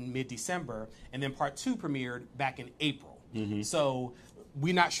in mid-December, and then part 2 premiered back in April. So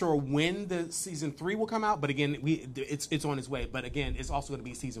we're not sure when the season 3 will come out, but again, it's on its way. But again, it's also going to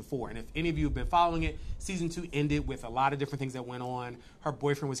be season 4. And if any of you have been following it, season 2 ended with a lot of different things that went on. Her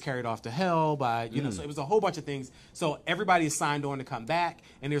boyfriend was carried off to hell by, so it was a whole bunch of things. So everybody is signed on to come back,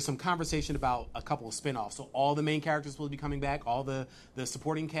 and there's some conversation about a couple of spinoffs. So all the main characters will be coming back, all the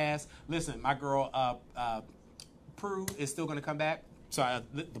supporting cast. Listen, my girl Prue is still going to come back. So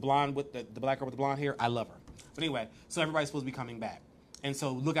the blonde with the black girl with the blonde hair, I love her. But anyway, so everybody's supposed to be coming back. And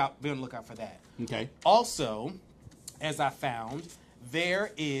so be on the lookout for that. Okay. Also, as I found,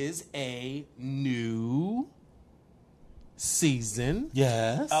 there is a new season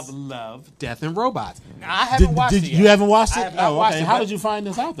of Love, Death, and Robots. Now, I haven't watched it yet. You haven't watched it? I have not watched it. How did you find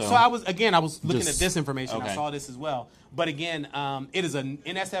this out, though? So I was looking at this information. Okay. I saw this as well. But again, it is an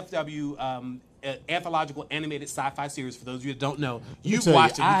NSFW anthological animated sci-fi series. For those of you that don't know, you've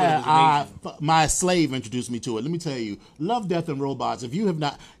watched it. You thought it was amazing. My slave introduced me to it. Let me tell you, Love, Death, and Robots. If you have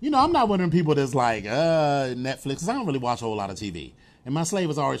not, I'm not one of them people that's like Netflix, because I don't really watch a whole lot of TV. And my slave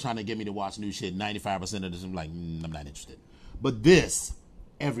was always trying to get me to watch new shit. 95% of this, I'm like, I'm not interested. But this,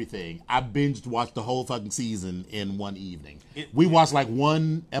 everything, I binged watched the whole fucking season in one evening. We watched like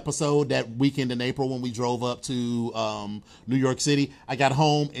one episode that weekend in April when we drove up to New York City. I got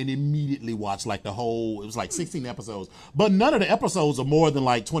home and immediately watched like the whole, it was like 16 episodes. But none of the episodes are more than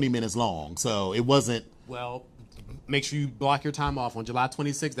like 20 minutes long. So it wasn't. Well, make sure you block your time off on July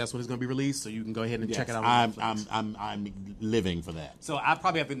 26th. That's when it's going to be released, so you can go ahead and check it out. I'm living for that. So I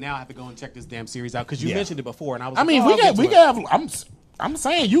probably have to go and check this damn series out, because you mentioned it before, and I was. I'm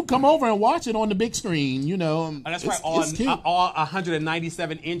saying you come over and watch it on the big screen. That's right. All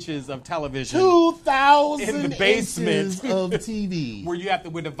 197 inches of television. 2,000 in the basement of TV.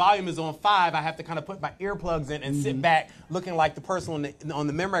 Where the volume is on 5, I have to kind of put my earplugs in and sit back, looking like the person on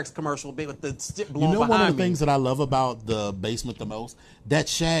the Memorex commercial with the stick blowing behind me. One of the things that I love about the basement the most, that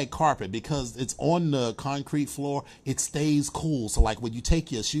shag carpet, because it's on the concrete floor, it stays cool. So like when you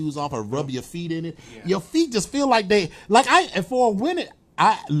take your shoes off or rub your feet in it, your feet just feel like for a minute,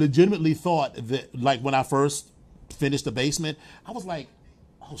 I legitimately thought that, like, when I first finished the basement, I was like,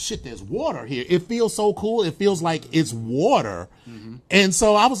 oh shit, there's water here. It feels so cool. It feels like it's water. And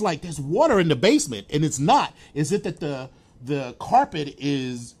so I was like, there's water in the basement, and it's not. Is it that the carpet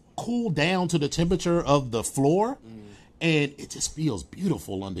is cooled down to the temperature of the floor? And it just feels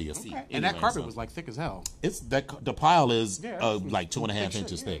beautiful under your feet. Okay. And that carpet was like thick as hell. The pile is like 2.5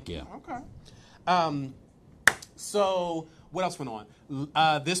 inches thick. Yeah. Okay. So what else went on?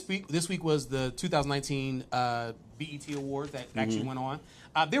 This week was the 2019 BET Awards that actually went on.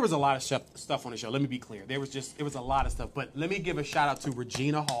 There was a lot of stuff on the show. Let me be clear. It was a lot of stuff. But let me give a shout out to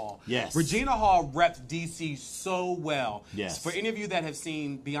Regina Hall. Yes. Regina Hall repped DC so well. Yes. For any of you that have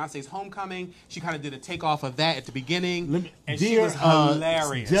seen Beyonce's Homecoming, she kind of did a takeoff of that at the beginning. She was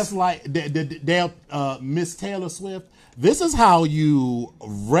hilarious. Just like Miss Taylor Swift, this is how you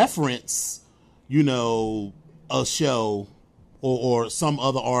reference, a show or some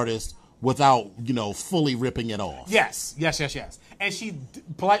other artist without, fully ripping it off. Yes. And she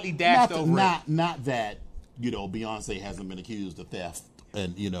politely dashed over it. Not that, Beyonce hasn't been accused of theft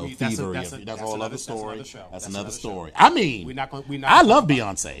and, thievery. That's a whole other story. That's another story. I mean, I love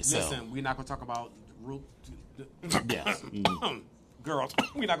Beyonce. So. Listen, we're not going to talk about... Yes. Girls,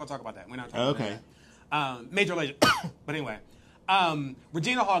 we're not going to talk about that. We're not talking about that. Major Legend. But anyway,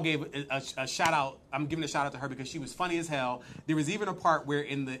 Regina Hall gave a shout out. I'm giving a shout out to her because she was funny as hell. There was even a part where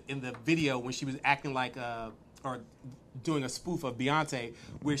in the video when she was acting like or doing a spoof of Beyonce,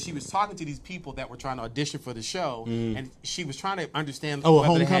 where she was talking to these people that were trying to audition for the show, and she was trying to understand. Oh,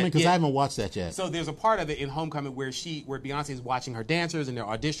 Homecoming, because I haven't watched that yet. So there's a part of it in Homecoming where Beyonce is watching her dancers and they're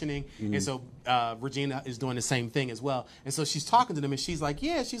auditioning, and so Regina is doing the same thing as well. And so she's talking to them, and she's like,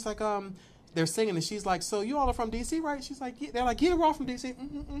 they're singing, and she's like, so you all are from D.C., right? She's like, yeah. They're like, yeah, we're all from D.C.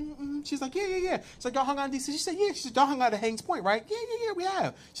 She's like, yeah. She's like, y'all hung out in D.C.? She said, yeah. She said, y'all hung out at Haynes Point, right? Yeah, we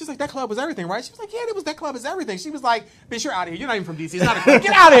have. She's like, that club was everything, right? She was like, yeah, that club is everything. She was like, bitch, you're out of here. You're not even from D.C. It's not a club.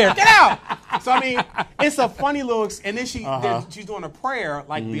 Get out of here. Get out. So, I mean, it's a funny little, and then she's doing a prayer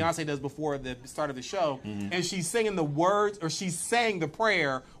like Beyonce does before the start of the show, and she's singing the words, or she's saying the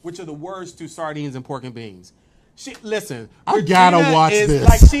prayer, which are the words to Sardines and Pork and Beans. Listen, I gotta watch this.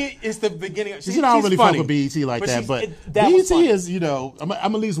 Like it's the beginning. I don't really fuck with BET like that, but BET is, I'm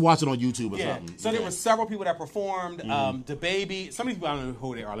at least watching on YouTube or something. So there were several people that performed. The Baby. Some of these people I don't know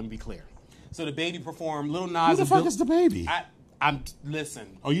who they are. Let me be clear. So the Baby performed. Lil Nas. Who the fuck is the Baby?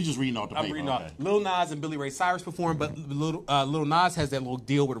 Listen. Oh, you just reading off the paper. I'm reading off. Lil Nas and Billy Ray Cyrus performed, but Lil Nas has that little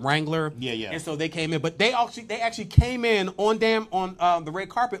deal with Wrangler. Yeah. And so they came in, but they actually came in on the red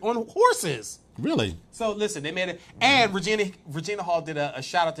carpet on horses. Really? So listen, they made it, and Regina Hall did a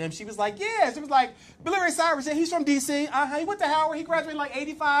shout out to him. She was like, yeah, she was like, Billy Ray Cyrus, he's from DC. He went to Howard. He graduated like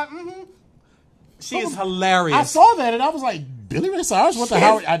 85. She is hilarious. I saw that and I was like, Billy Ray Cyrus went to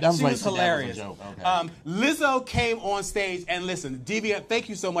Howard. She was hilarious. That was a joke. Okay. Lizzo came on stage, and listen, Deviant, thank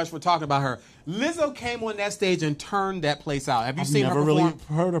you so much for talking about her. Lizzo came on that stage and turned that place out. Have you seen her perform? Never really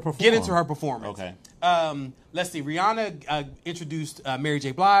heard her perform. Get into her performance. Okay. Let's see. Rihanna introduced Mary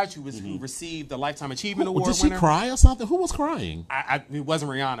J. Blige, who received the Lifetime Achievement Award. Did she cry or something? Who was crying? It wasn't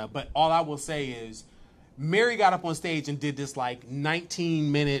Rihanna, but all I will say is Mary got up on stage and did this like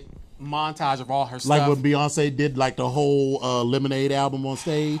 19-minute montage of all her stuff. Like when Beyonce did like the whole Lemonade album on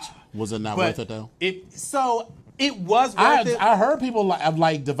stage? Was it not worth it though? It was worth it. I heard people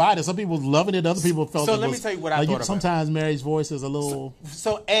like divided. Some people was loving it. Other people felt. So let me tell you what I thought. Sometimes Mary's voice is a little.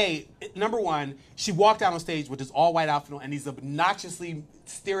 So number one, she walked out on stage with this all white outfit on and these obnoxiously,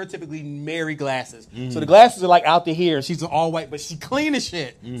 stereotypically Mary glasses. So the glasses are like out to here. She's all white, but she clean as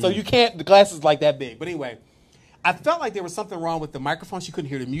shit. So you can't. The glasses like that big. But anyway. I felt like there was something wrong with the microphone. She couldn't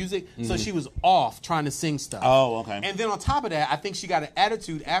hear the music, so she was off trying to sing stuff. Oh, okay. And then on top of that, I think she got an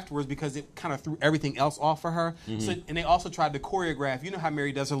attitude afterwards because it kind of threw everything else off for her. So, and they also tried to choreograph. You know how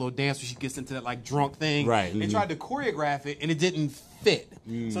Mary does her little dance where she gets into that like drunk thing? Right. They tried to choreograph it, and it didn't fit.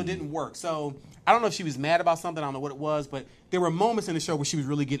 So it didn't work. So I don't know if she was mad about something. I don't know what it was, but there were moments in the show where she was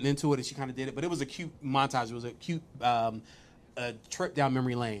really getting into it, and she kind of did it. But it was a cute montage. It was a cute trip down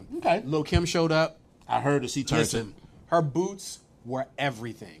memory lane. Okay. Lil' Kim showed up. I heard that she turned it. Her boots were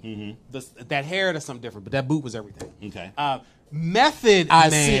everything. That hair, that's something different, but that boot was everything. Okay. Method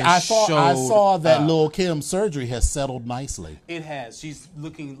I saw that Lil' Kim's surgery has settled nicely. It has. She's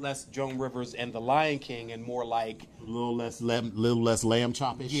looking less Joan Rivers and The Lion King and more like a little less lamb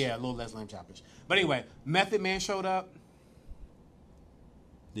choppish. Yeah, a little less lamb choppish. But anyway, Method Man showed up.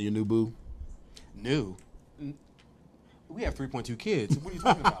 Your new boo? New. We have 3.2 kids. What are you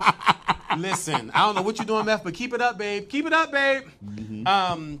talking about? Listen, I don't know what you're doing, Meth, but keep it up, babe. Keep it up, babe.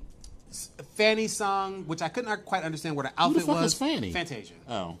 Fanny sung, which I couldn't quite understand what her outfit was. Who the fuck is Fanny? Fantasia.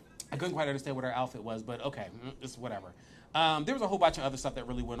 Oh. I couldn't quite understand what her outfit was, but okay, it's whatever. There was a whole bunch of other stuff that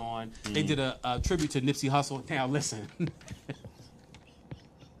really went on. They did a tribute to Nipsey Hussle. Now, listen.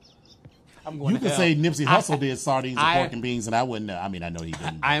 I'm going you to can hell. say Nipsey Hussle did Sardines and Pork and Beans, and I wouldn't know. I mean, I know he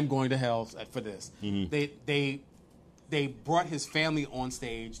didn't. I am going to hell for this. They brought his family on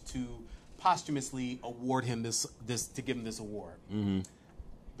stage to posthumously award him this to give him this award.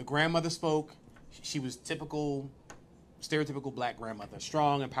 The grandmother spoke. She was stereotypical black grandmother,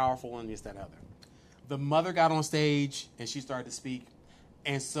 strong and powerful and this, that, and other. The mother got on stage and she started to speak,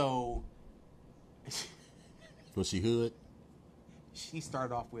 and so was she hood? She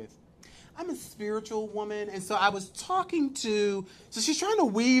started off with, I'm a spiritual woman, and so I was talking to, so she's trying to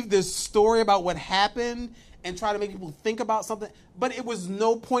weave this story about what happened and try to make people think about something, but it was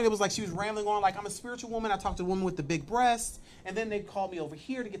no point. It was like she was rambling on, like, I'm a spiritual woman. I talked to a woman with the big breasts, and then they called me over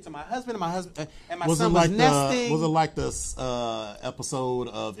here to get to my husband, and my son was nesting. Was it like this episode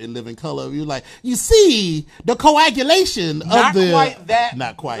of In Living Color? You like, you see the coagulation not of the...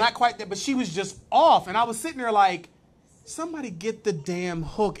 Not quite that, but she was just off, and I was sitting there like, somebody get the damn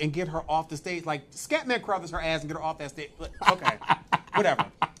hook and get her off the stage. Like, Scatman Crothers her ass and get her off that stage. Okay, whatever.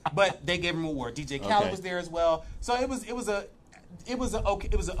 But they gave him an award. DJ Khaled was there as well. So it was a It was an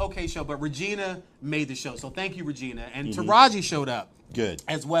okay show, but Regina made the show. So thank you, Regina. And Taraji showed up. Good.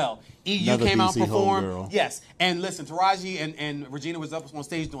 As well. EU Another came out and DC performed. homegirl. Yes. And listen, Taraji and Regina was up on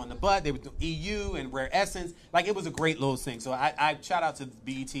stage doing the butt. They were doing EU and Rare Essence. Like, it was a great little thing. So I shout out to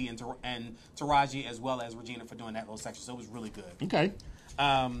BET and Taraji as well as Regina for doing that little section. So it was really good. Okay.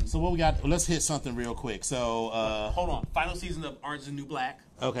 So what we got? Let's hit something real quick. So hold on. Final season of Orange is the New Black.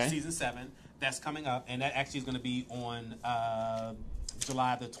 Okay. Season 7. That's coming up. And that actually is going to be on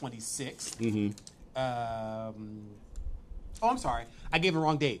July the 26th. Oh, I'm sorry. I gave a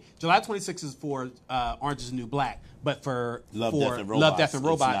wrong date. July 26th is for Orange is the New Black, but for Love, Death, and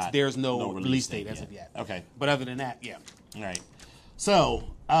Robots, there's no release date as of yet. Okay. But other than that, yeah. All right. So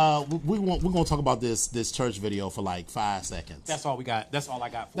we're going to talk about this church video for like 5 seconds. That's all we got. That's all I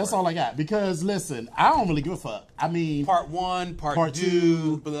got for That's it. all I got. Because, listen, I don't really give a fuck. I mean... Part 1, part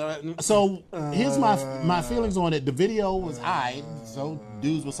 2. So here's my feelings on it. The video was so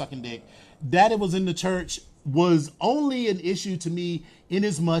dudes were sucking dick. That it was in the church was only an issue to me in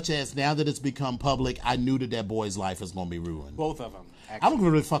as much as now that it's become public, I knew that boy's life is going to be ruined. Both of them, actually. I don't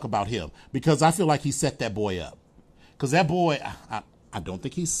really fuck about him because I feel like he set that boy up. Because that boy, I don't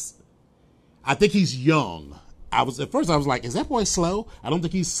think I think he's young. At first I was like, is that boy slow? I don't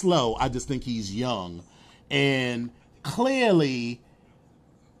think he's slow. I just think he's young. And clearly,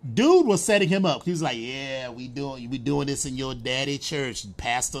 dude was setting him up. He was like, yeah, we doing this in your daddy church,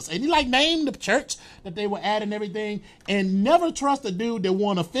 pastors. And he like named the church that they were at and everything. And never trust a dude that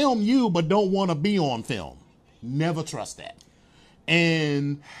want to film you but don't want to be on film. Never trust that.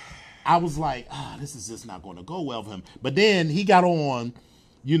 And I was like, this is just not going to go well for him. But then he got on,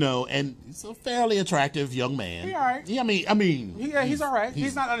 and he's a fairly attractive young man. He's all right. Yeah, I mean. Yeah, he's all right.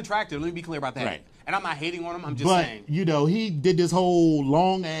 He's not unattractive. Let me be clear about that. Right. And I'm not hating on him. I'm just saying. He did this whole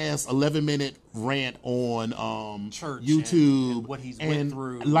long-ass 11-minute rant on church YouTube. And what he's went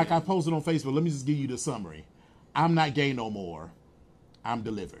through. Like I posted on Facebook, let me just give you the summary. I'm not gay no more. I'm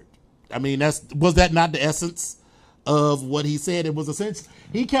delivered. I mean, was that not the essence of what he said? It was a sense.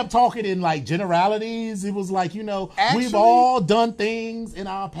 He kept talking in like generalities. It was like, we've all done things in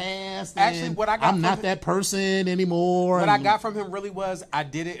our past. Actually, what I got I'm not that person anymore. What I got from him really was, I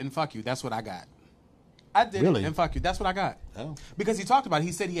did it and fuck you. That's what I got. I did it and fuck you. That's what I got. Oh. Because he talked about it.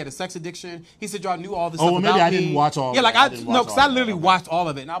 He said he had a sex addiction. He said y'all knew all this stuff about me. Oh, maybe I didn't watch all of it. Yeah, like because I literally watched all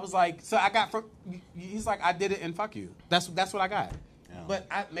of it. And I was like, so I got from, he's like, I did it and fuck you. That's what I got. Yeah.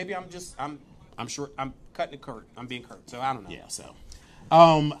 But maybe I'm sure I'm cutting it curt. I'm being curt. So I don't know. Yeah, so.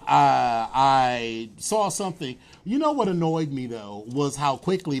 I saw something. You know what annoyed me, though, was how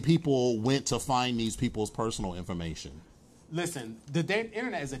quickly people went to find these people's personal information. Listen, the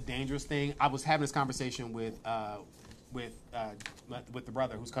internet is a dangerous thing. I was having this conversation with the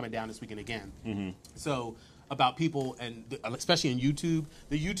brother who's coming down this weekend again. Mm-hmm. So about people, and especially on YouTube,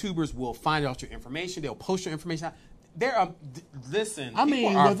 the YouTubers will find out your information. They'll post your information. Listen. I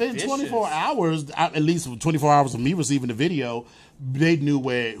mean, within 24 hours, at least 24 hours of me receiving the video, they knew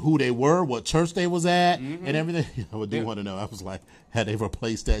who they were, what church they was at, and everything. I do want to know. I was like, had they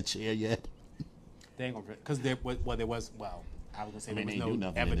replaced that chair yet? They ain't gonna, because I was gonna say there was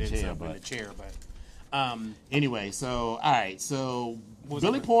no evidence in the chair, but anyway, so all right, so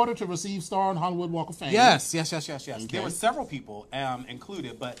Billy Porter to receive star on Hollywood Walk of Fame. Yes. Okay. There were several people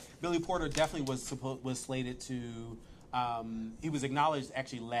included, but Billy Porter definitely was slated to. He was acknowledged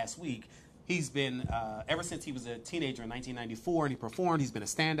actually last week. He's been ever since he was a teenager in 1994, and he performed. He's been a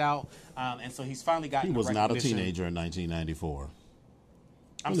standout, and so he's finally gotten. He was not a teenager in 1994.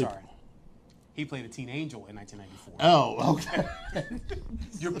 I'm sorry. He played a teen angel in 1994. Oh, okay.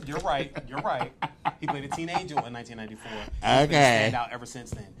 You're right. He played a teen angel in 1994. Okay. He's been standout ever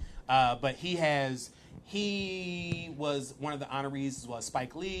since then. But he was one of the honorees as well as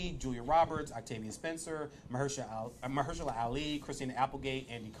Spike Lee, Julia Roberts, Octavia Spencer, Mahershala Ali, Christina Applegate,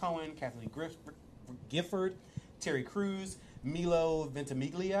 Andy Cohen, Kathleen Gifford, Terry Crews, Milo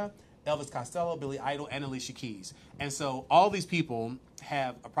Ventimiglia, Elvis Costello, Billy Idol, and Alicia Keys. And so all these people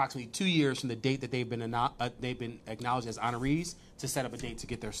have approximately 2 years from the date that they've been acknowledged as honorees to set up a date to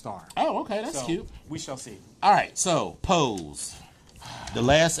get their star. Oh, okay, that's cute. We shall see. All right, so Pose. The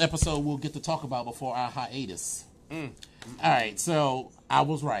last episode we'll get to talk about before our hiatus. All right, so I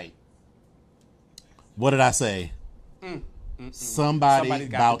was right. What did I say? Somebody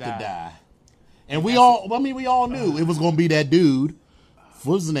about to die. And we all knew it was going to be that dude.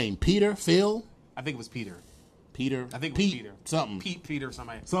 What was his name? Peter? Phil? I think it was Peter. Peter? I think it was Pete, Peter. Something. Peter,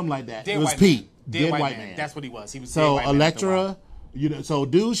 something. Something like that. Dead it was White Pete. Man. Dead White Man. That's what he was. He was so Dead White Man. Elektra You know, so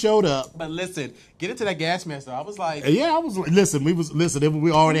dude showed up. But listen, get into that gas mask though. I was like, yeah, I was listen.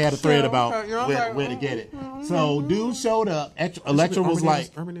 We already had a thread about where to get it. So dude showed up. Electra was like,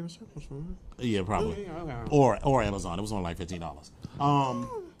 Urban Neighbors Circles, yeah, probably, okay. or Amazon. It was only like $15.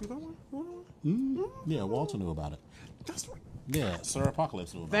 Yeah, Walter knew about it. That's right. Yeah, Sir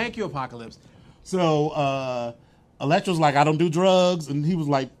Apocalypse knew about it. Thank you, Apocalypse. So Electra's like, I don't do drugs, and he was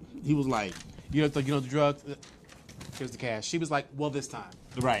like, you know the drugs. Here's the cash. She was like, well, this time.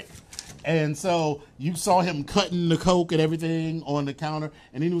 Right. And so you saw him cutting the coke and everything on the counter,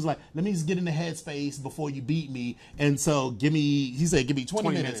 and then he was like, let me just get in the headspace before you beat me. And so he said, give me 20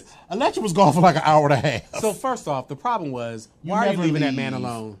 minutes. Electra was gone for like an hour and a half. So first off, the problem was, why are you leaving that man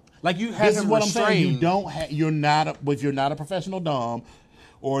alone? Like, you have This is what I'm saying. You're not a professional dom,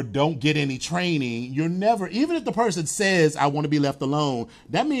 or don't get any training, you're never, even if the person says, I want to be left alone,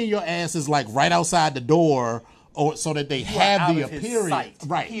 that means your ass is like right outside the door, or so that they have the appearance.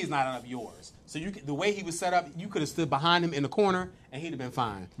 Right. He is not out of yours. So the way he was set up, you could have stood behind him in the corner and he'd have been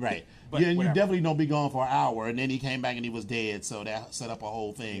fine. Right. But you definitely don't be gone for an hour, and then he came back and he was dead, so that set up a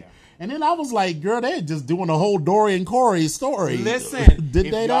whole thing. Yeah. And then I was like, girl, they're just doing a whole Dorian Corey story. Listen,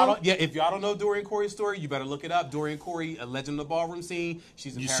 if y'all don't know Dorian Corey's story, you better look it up. Dorian Corey, a legend of the ballroom scene. She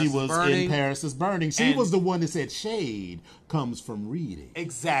was in Paris is Burning. She was the one that said shade comes from reading.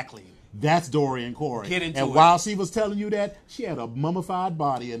 Exactly. That's Dorian Corey. Get into it. And while she was telling you that, she had a mummified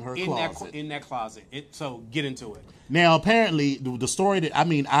body in her closet. In that closet. So get into it. Now, apparently, the story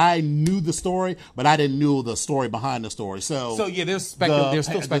I knew the story, but I didn't know the story behind the story. So yeah, there's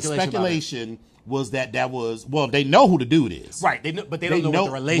still speculation. The speculation was that was, well, they know who the dude is. Right. But they don't know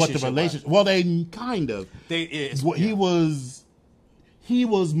what the relationship was. Well, they kind of. He was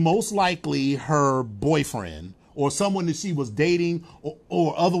most likely her boyfriend, or someone that she was dating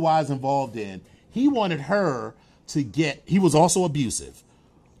or otherwise involved in. He wanted her to he was also abusive.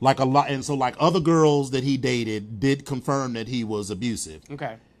 Like a lot, and so like other girls that he dated did confirm that he was abusive.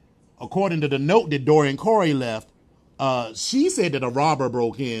 Okay. According to the note that Dorian Corey left, she said that a robber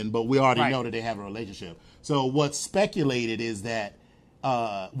broke in, but we already know that they have a relationship. So what's speculated is that,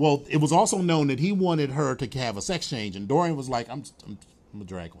 it was also known that he wanted her to have a sex change, and Dorian was like, I'm a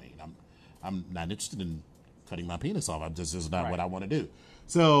drag queen. I'm not interested in cutting my penis off. This is not what I want to do.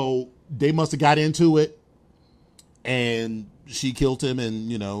 So they must have got into it, and she killed him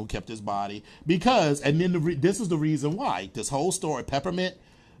and, kept his body. And then this is the reason why. This whole story, Peppermint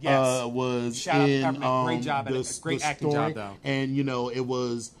was Shout in out Peppermint. Great job at it. Great acting job, though. And, it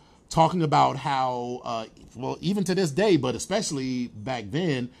was talking about how, even to this day, but especially back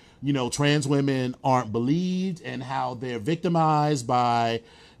then, trans women aren't believed, and how they're victimized by,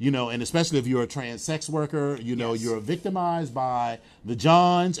 and especially if you're a trans sex worker, you're victimized by the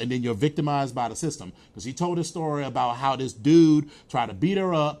Johns, and then you're victimized by the system. Because he told a story about how this dude tried to beat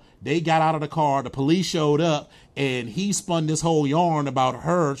her up. They got out of the car. The police showed up, and he spun this whole yarn about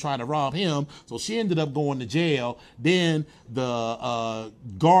her trying to rob him. So she ended up going to jail. Then the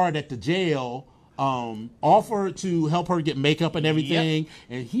guard at the jail offered to help her get makeup and everything,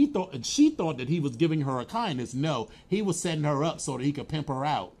 and she thought that he was giving her a kindness. No, he was setting her up so that he could pimp her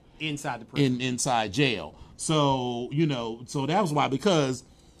out inside the prison, inside jail. So so that was why, because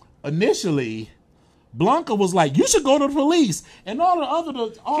initially Blanca was like, you should go to the police, and all the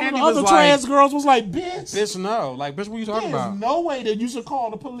other trans girls was like, bitch no, like, bitch, what are you talking about? There's no way that you should call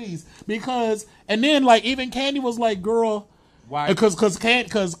the police, because, and then like even Candy was like, girl. Why? Because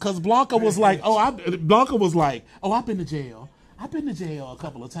Blanca was like, I've been to jail. I've been to jail a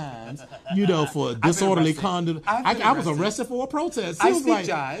couple of times, for disorderly conduct. I was arrested for a protest. I speak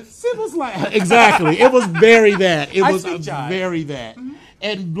jive. It was like, exactly. It was very that. It was very that. Mm-hmm.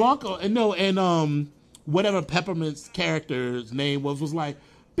 And Blanca, and whatever Peppermint's character's name was like,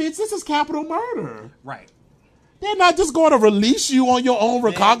 bitch, this is capital murder. Right. They're not just going to release you on your own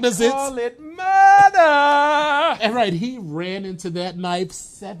recognizance. They call it murder. And right, he ran into that knife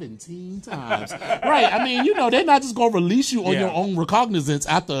 17 times. Right, I mean, they're not just going to release you on your own recognizance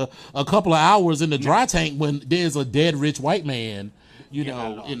after a couple of hours in the dry tank when there's a dead rich white man,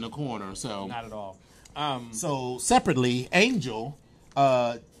 in the corner. So not at all. So separately, Angel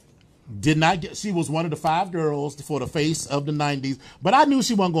did not get. She was one of the 5 girls for the face of the 90s, but I knew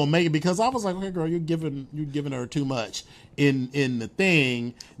she wasn't gonna make it, because I was like, okay, girl, you're giving her too much in the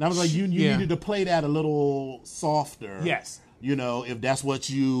thing, and I was like, you needed to play that a little softer. Yes. If that's what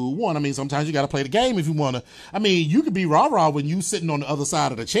you want. I mean, sometimes you got to play the game if you want to. I mean, you could be rah-rah when you sitting on the other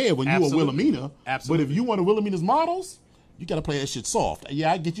side of the chair when you were Wilhelmina. Absolutely. But if you want to Wilhelmina's models, you got to play that shit soft.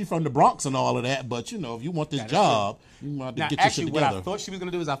 Yeah, I get you from the Bronx and all of that, but if you want this job, you want to get your shit together. What I thought she was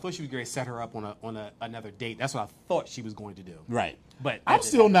going to do is I thought she was going to set her up on another date. That's what I thought she was going to do. Right. But I'm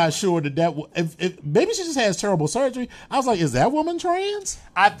still not sure that if maybe she just has terrible surgery. I was like, is that woman trans?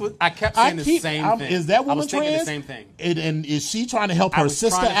 I kept saying the same thing. Is that woman I was trans? thinking the same thing. And is she trying to help her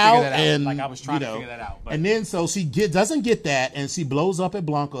sister out? And I was trying to figure that out. But. And then so she doesn't get that, and she blows up at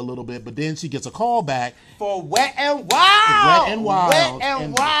Blanca a little bit, but then she gets a call back for Wet and Wild. Wet and Wild. Wet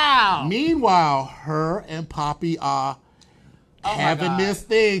and Wild. Meanwhile, her and Poppy are having this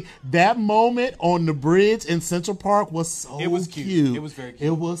thing. That moment on the bridge in Central Park was so cute. It was cute. It was very cute.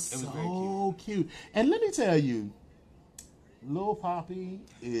 It was so cute. And let me tell you, Lil Poppy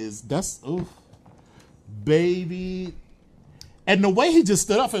baby. And the way he just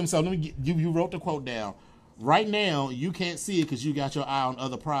stood up for himself, you wrote the quote down. Right now, you can't see it because you got your eye on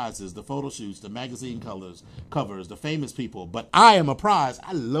other prizes, the photo shoots, the magazine covers, the famous people. But I am a prize.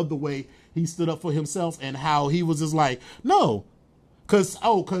 I love the way he stood up for himself and how he was just like, no. Because,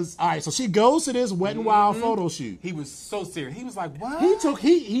 all right, so she goes to this Wet and Wild photo shoot. He was so serious. He was like, what?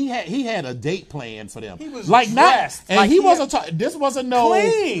 He had a date plan for them. He was dressed. And he wasn't, this wasn't no.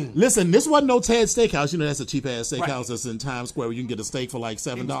 Clean. Listen, this wasn't no Ted Steakhouse. That's a cheap ass steakhouse that's in Times Square where you can get a steak for like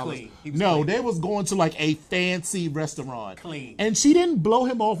 $7. No, they was going to like a fancy restaurant. Clean. And she didn't blow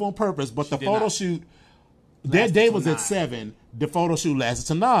him off on purpose, but the photo shoot, their day was at 7. The photo shoot lasted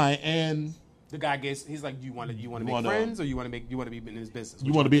to 9, and the guy he's like, you want to make friends, or you want to be in his business?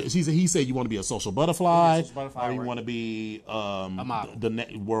 You want to be? He said you want to be a social butterfly, or you right. want to be a model,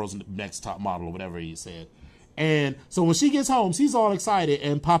 the world's next top model, or whatever he said. And so when she gets home, she's all excited,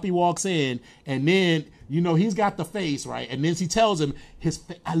 and Poppy walks in, and then he's got the face right, and then she tells him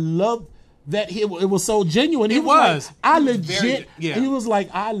I love that it was so genuine. He was like,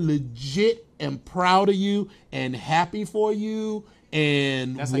 I legit am proud of you and happy for you.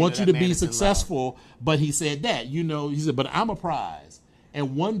 And want you to be successful, but he said that, he said, but I'm a prize.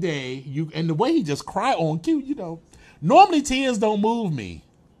 And one day and the way he just cried on cue, normally tears don't move me.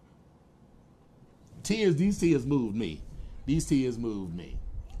 These tears moved me.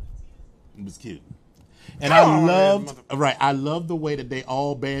 It was cute. And I loved the way that they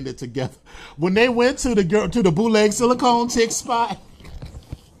all banded together. When they went to the bootleg silicone chick spot.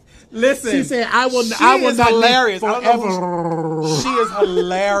 Listen, she said, I will not hilarious. Forever. She is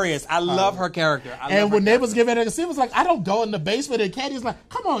hilarious. I love her character. And when they was giving her, she was like, I don't go in the basement. And Caddy's like,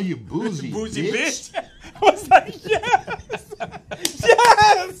 come on, you bougie bitch. I was like, yes.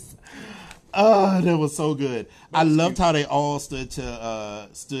 Yes. Oh, that was so good. I loved how they all stood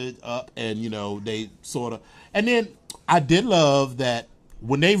up and, they sort of. And then I did love that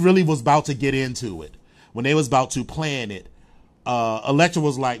when they really was about to get into it, when they was about to plan it, Electra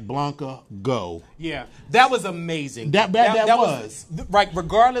was like, Blanca, go. Yeah, that was amazing. That was right.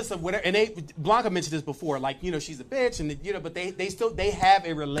 Regardless of whatever, and Blanca mentioned this before. Like, she's a bitch, and but they have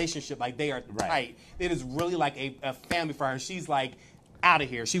a relationship. Like, they are tight. It is really like a family for her. She's like, out of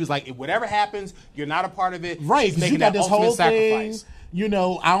here. She was like, whatever happens, you're not a part of it. Right? She's making you got that this ultimate whole sacrifice. Thing.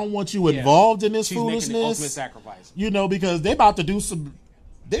 I don't want you involved in this foolishness. Making the ultimate sacrifice. Because they about to do some.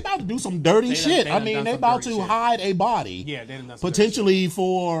 They about to do some dirty shit. They about to hide a body. Yeah, they done potentially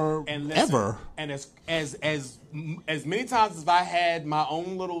for ever. And as many times as I had my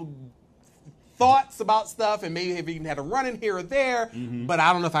own little thoughts about stuff, and maybe have even had a run in here or there, but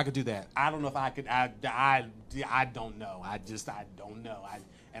I don't know if I could do that. I don't know if I could. I don't know. I don't know.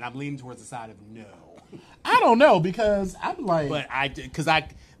 And I'm leaning towards the side of no. I don't know because I'm like,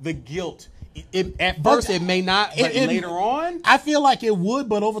 the guilt. At first, it may not, but later on, I feel like it would.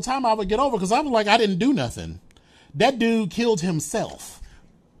 But over time, I would get over because I was like, I didn't do nothing. That dude killed himself.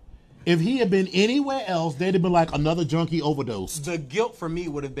 If he had been anywhere else, they'd have been like another junkie overdose. The guilt for me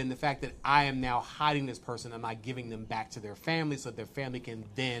would have been the fact that I am now hiding this person. I'm not giving them back to their family so their family can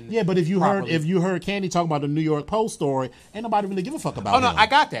then. Yeah, but if you heard Candy talk about the New York Post story, ain't nobody really give a fuck about it. Oh no, I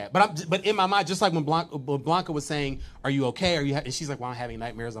got that. But in my mind, just like when Blanca was saying, "Are you okay? Are you?" And she's like, "Well, I'm having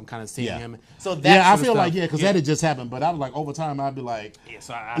nightmares. I'm kind of seeing him." So I feel like because that had just happened. But I was like, over time, I'd be like,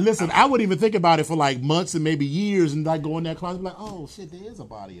 listen, I wouldn't even think about it for like months and maybe years, and like go in that closet, and be like, oh shit, there is a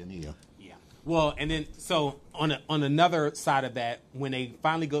body in here. Well, and then so on another side of that, when they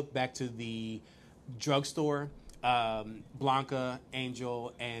finally go back to the drugstore, Blanca,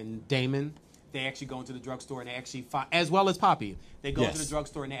 Angel, and Damon, they actually go into the drugstore and they actually find, as well as Poppy, they go into the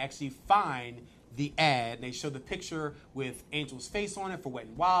drugstore and they actually find the ad. And they showed the picture with Angel's face on it for Wet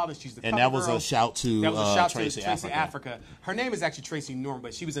and Wild, and she's the cover that was girl. a shout to Tracy Africa. Her name is actually Tracy Norman,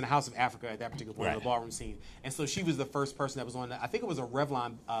 but she was in the House of Africa at that particular point in the ballroom scene. And so she was the first person that was on I think it was a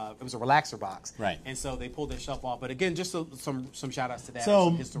Revlon, it was a relaxer box. Right. And so they pulled their shelf off. But again, just some shout outs to that.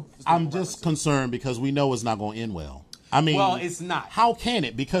 So I'm just concerned because we know it's not going to end well. I mean, well, it's not. How can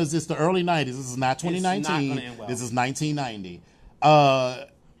it? Because it's the early 90s. This is not 2019. It's not going to end well. This is 1990.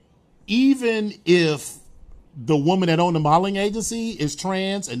 Even if the woman that owned the modeling agency is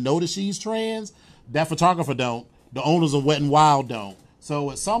trans and know that she's trans, that photographer don't. The owners of Wet and Wild don't.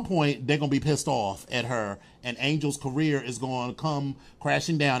 So at some point, they're going to be pissed off at her, and Angel's career is going to come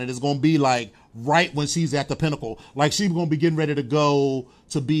crashing down, and it's going to be like right when she's at the pinnacle. Like she's going to be getting ready to go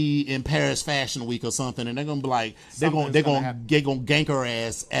to be in Paris Fashion Week or something, and they're going to be like, they're going to gank her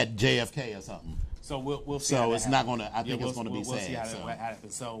ass at JFK or something. So we'll see. So it's not going to, I think it's going to be sad. We'll see how that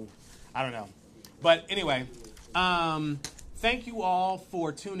happens. So I don't know. But anyway, thank you all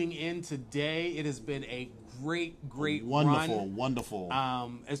for tuning in today. It has been a great wonderful.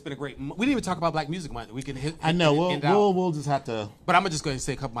 It's been a great. We didn't even talk about Black Music Month. We can hit. I know. We'll just have to. But I'm just going to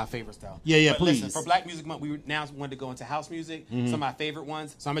say a couple of my favorites though. Yeah, but please. Listen, for Black Music Month, we now wanted to go into house music. Some of my favorite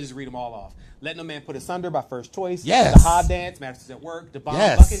ones. So I'm gonna just read them all off. Let No Man Put Us Under by First Choice. Yes. The Hard Dance, Masters at Work. The Bomb,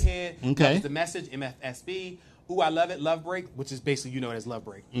 Buckethead. Okay. The Message, MFSB. Ooh, I Love It, Love Break, which is basically, it as Love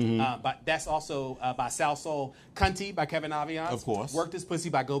Break. But that's also by South Soul. Cunty by Kevin Aviance. Of course. Work This Pussy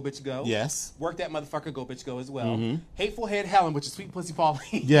by Go Bitch Go. Yes. Work That Motherfucker, Go Bitch Go as well. Hateful Head Helen, which is Sweet Pussy Pauline.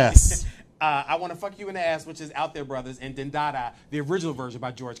 Yes. I Want to Fuck You in the Ass, which is Out There Brothers. And Dendada, the original version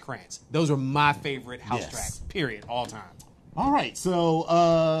by George Krantz. Those are my favorite house tracks, period, all time. All right,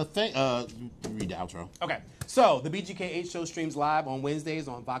 so read the outro. Okay, so the BGKH show streams live on Wednesdays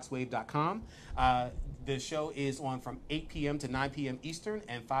on VoxWav.com. The show is on from 8 p.m. to 9 p.m. Eastern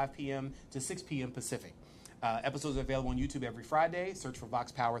and 5 p.m. to 6 p.m. Pacific. Episodes are available on YouTube every Friday. Search for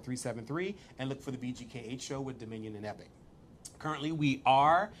Vox Power 373 and look for the BGKH show with Dominion and Epic. Currently, we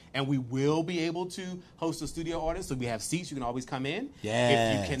are and we will be able to host a studio audience, so we have seats. You can always come in.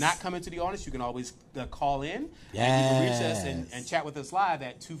 Yes. If you cannot come into the audience, you can always call in. Yes. And you can reach us and chat with us live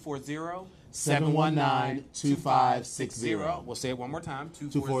at 240-719-2560. We'll say it one more time.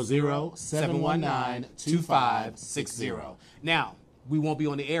 240-719-2560. Now, we won't be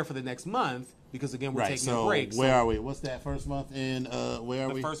on the air for the next month because, again, we're taking a break. Where are we? What's that first month in? Where are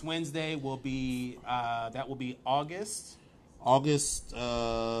we? The first Wednesday will be, that will be August. August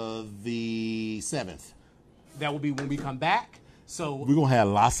the 7th. That will be when we come back. So we're gonna have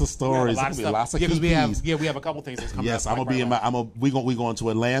lots of stories. Lots of because we have a couple things that's coming up. Yes, I'm gonna be in my. We going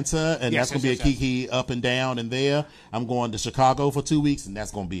to Atlanta, and that's gonna be a kiki up and down and there. I'm going to Chicago for 2 weeks, and that's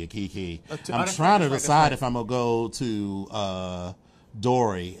gonna be a kiki. I'm trying to decide if I'm gonna go to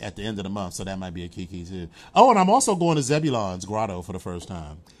Dory at the end of the month, so that might be a kiki too. Oh, and I'm also going to Zebulon's Grotto for the first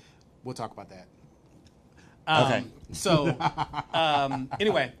time. We'll talk about that. Okay. So,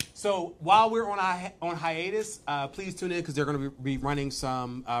 anyway, so while we're on hiatus, please tune in because they're going to be running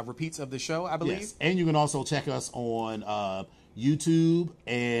some repeats of the show, I believe. Yes. And you can also check us on YouTube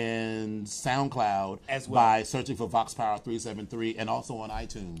and SoundCloud as well by searching for Vox Power 373 and also on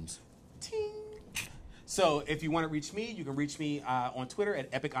iTunes. Ting. So if you want to reach me, you can reach me on Twitter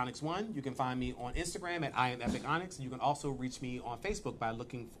at EpicOnyx1. You can find me on Instagram at IamEpicOnyx. And you can also reach me on Facebook by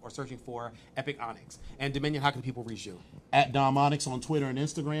looking or searching for Epic Onyx. And Dominion, how can people reach you? At DomOnyx on Twitter and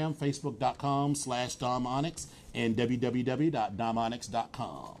Instagram, Facebook.com/DomOnyx, and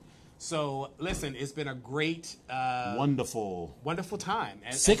www.domonyx.com. So listen, it's been a great, wonderful time.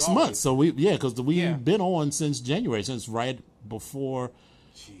 6 months. So we've been on since January, since right before.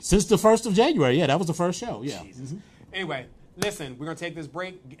 Jesus. Since the 1st of January, that was the first show. Yeah. Anyway, listen, we're gonna take this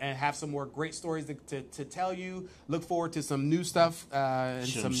break and have some more great stories to tell you. Look forward to some new stuff and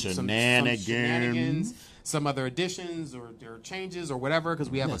some shenanigans, some other additions or changes or whatever, because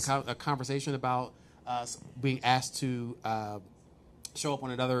we have a conversation about being asked to show up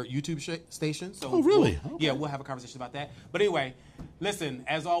on another YouTube station. So really? Yeah, we'll have a conversation about that. But anyway, listen,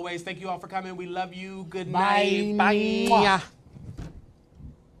 as always, thank you all for coming. We love you. Good night. Bye.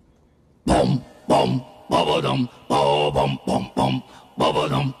 Bum bum bum bum bum bum bum bum bum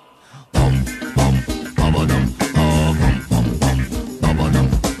bum bum bum bum.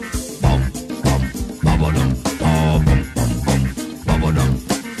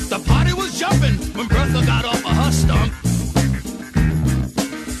 The party was jumping when Bertha got off of her stump.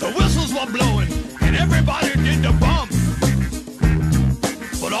 The whistles were blowing and everybody did the bump.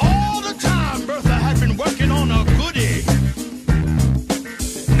 But all the time Bertha had been working on a goodie.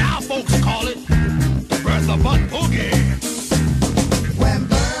 Folks call it Bertha Butt Boogie.